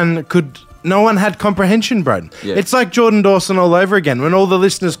 No one had comprehension, bro. Yeah. It's like Jordan Dawson all over again when all the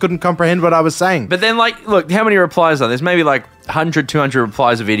listeners couldn't comprehend what I was saying. But then, like, look, how many replies are there? There's maybe like 100, 200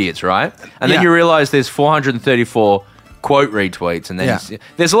 replies of idiots, right? And then Yeah. you realize there's 434 quote retweets. And then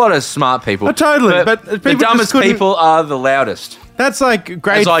there's a lot of smart people. Oh, totally, but the people just dumbest couldn't- people are the loudest. That's like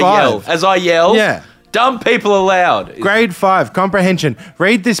grade As I 5. yell. Yeah. Dumb people are loud. Grade 5, comprehension.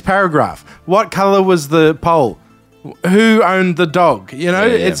 Read this paragraph. What color was the pole? Who owned the dog? You know,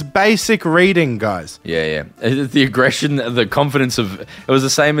 Yeah, yeah. it's basic reading, guys. Yeah. The aggression, the confidence of it was the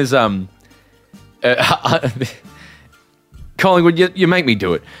same as Collingwood. You make me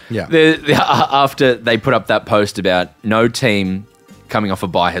do it. Yeah. After they put up that post about no team coming off a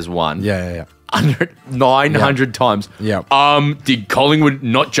bye has won. Yeah. 900 times. Yeah. Did Collingwood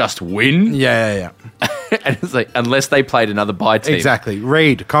not just win? Yeah. And it's like, unless they played another bye team. Exactly.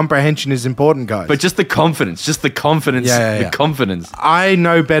 Read. Comprehension is important, guys. But just the confidence. Yeah. The confidence. I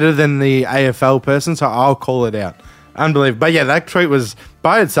know better than the AFL person, so I'll call it out. Unbelievable. But yeah, that tweet was,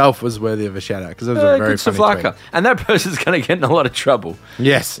 by itself, was worthy of a shout out because it was a very good funny Saflaka. tweet. And that person's going to get in a lot of trouble.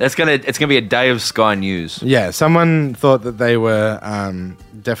 Yes. It's gonna be a day of Sky News. Yeah, someone thought that they were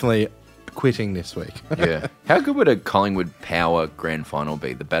definitely quitting this week. Yeah. How good would a Collingwood Power grand final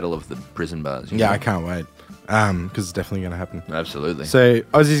be? The battle of the prison bars. you Yeah, know? I can't wait because it's definitely going to happen. Absolutely. So,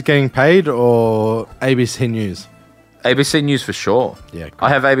 Aussies getting paid or ABC News? ABC News for sure. Yeah, cool. I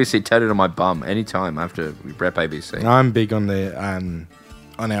have ABC tatted on my bum anytime after we rep ABC. I'm big on the on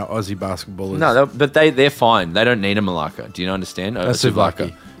our Aussie basketballers. No, but they're fine. They don't need a Malacca. Do you understand? A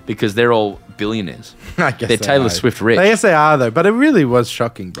Suvlaki. Because they're all billionaires. I guess they're they Taylor are. Swift rich. Yes, they are though. But it really was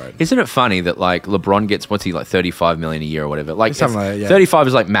shocking, bro. Isn't it funny that like LeBron gets what's he like 35 million a year or whatever? Like Something like that, yeah. 35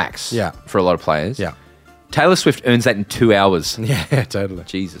 is like max. Yeah. For a lot of players. Yeah, Taylor Swift earns that in 2 hours. yeah, totally.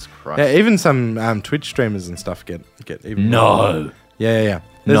 Jesus Christ. Yeah, even some Twitch streamers and stuff get even more. No. Yeah.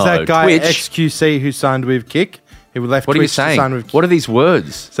 There's No, that guy Twitch? XQC who signed with Kick. Who left What are you Twitch to sign saying? with Kick. What are these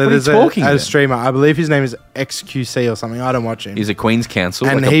words? So what there's are you talking a about? streamer. I believe his name is XQC or something. I don't watch him. He's a Queen's Counsel,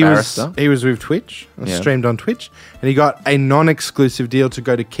 and like a barrister. he was with Twitch, Yeah. streamed on Twitch, and he got a non-exclusive deal to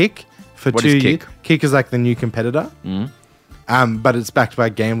go to Kick for What 2 is years. Kick? Kick is like the new competitor. But it's backed by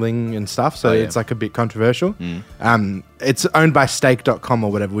gambling and stuff, so it's like a bit controversial. It's owned by stake.com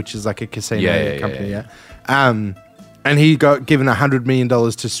or whatever, which is like a casino company. And he got given $100 million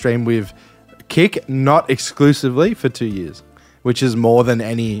to stream with Kick, not exclusively, for 2 years, which is more than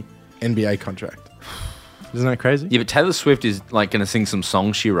any NBA contract. Isn't that crazy? Yeah, but Taylor Swift is like going to sing some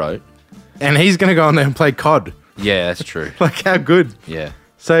songs she wrote. And he's going to go on there and play COD. Yeah, that's true. Like, how good. Yeah.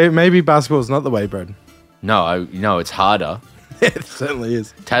 So maybe basketball's not the way, Brad. No, it's harder. It certainly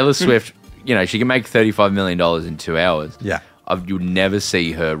is. Taylor Swift, she can make $35 million in 2 hours. Yeah. You'll never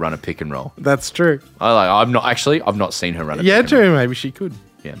see her run a pick and roll. That's true. I've not seen her run a pick and roll. True. Maybe she could.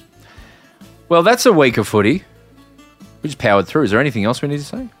 Yeah. Well, that's a week of footy. We just powered through. Is there anything else we need to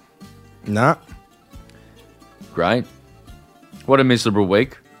say? Nah. Great. What a miserable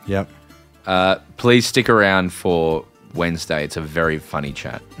week. Yep. Please stick around for Wednesday. It's a very funny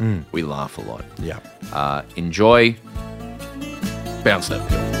chat. We laugh a lot. Yeah. Enjoy. Bounce that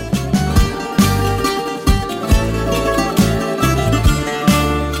field.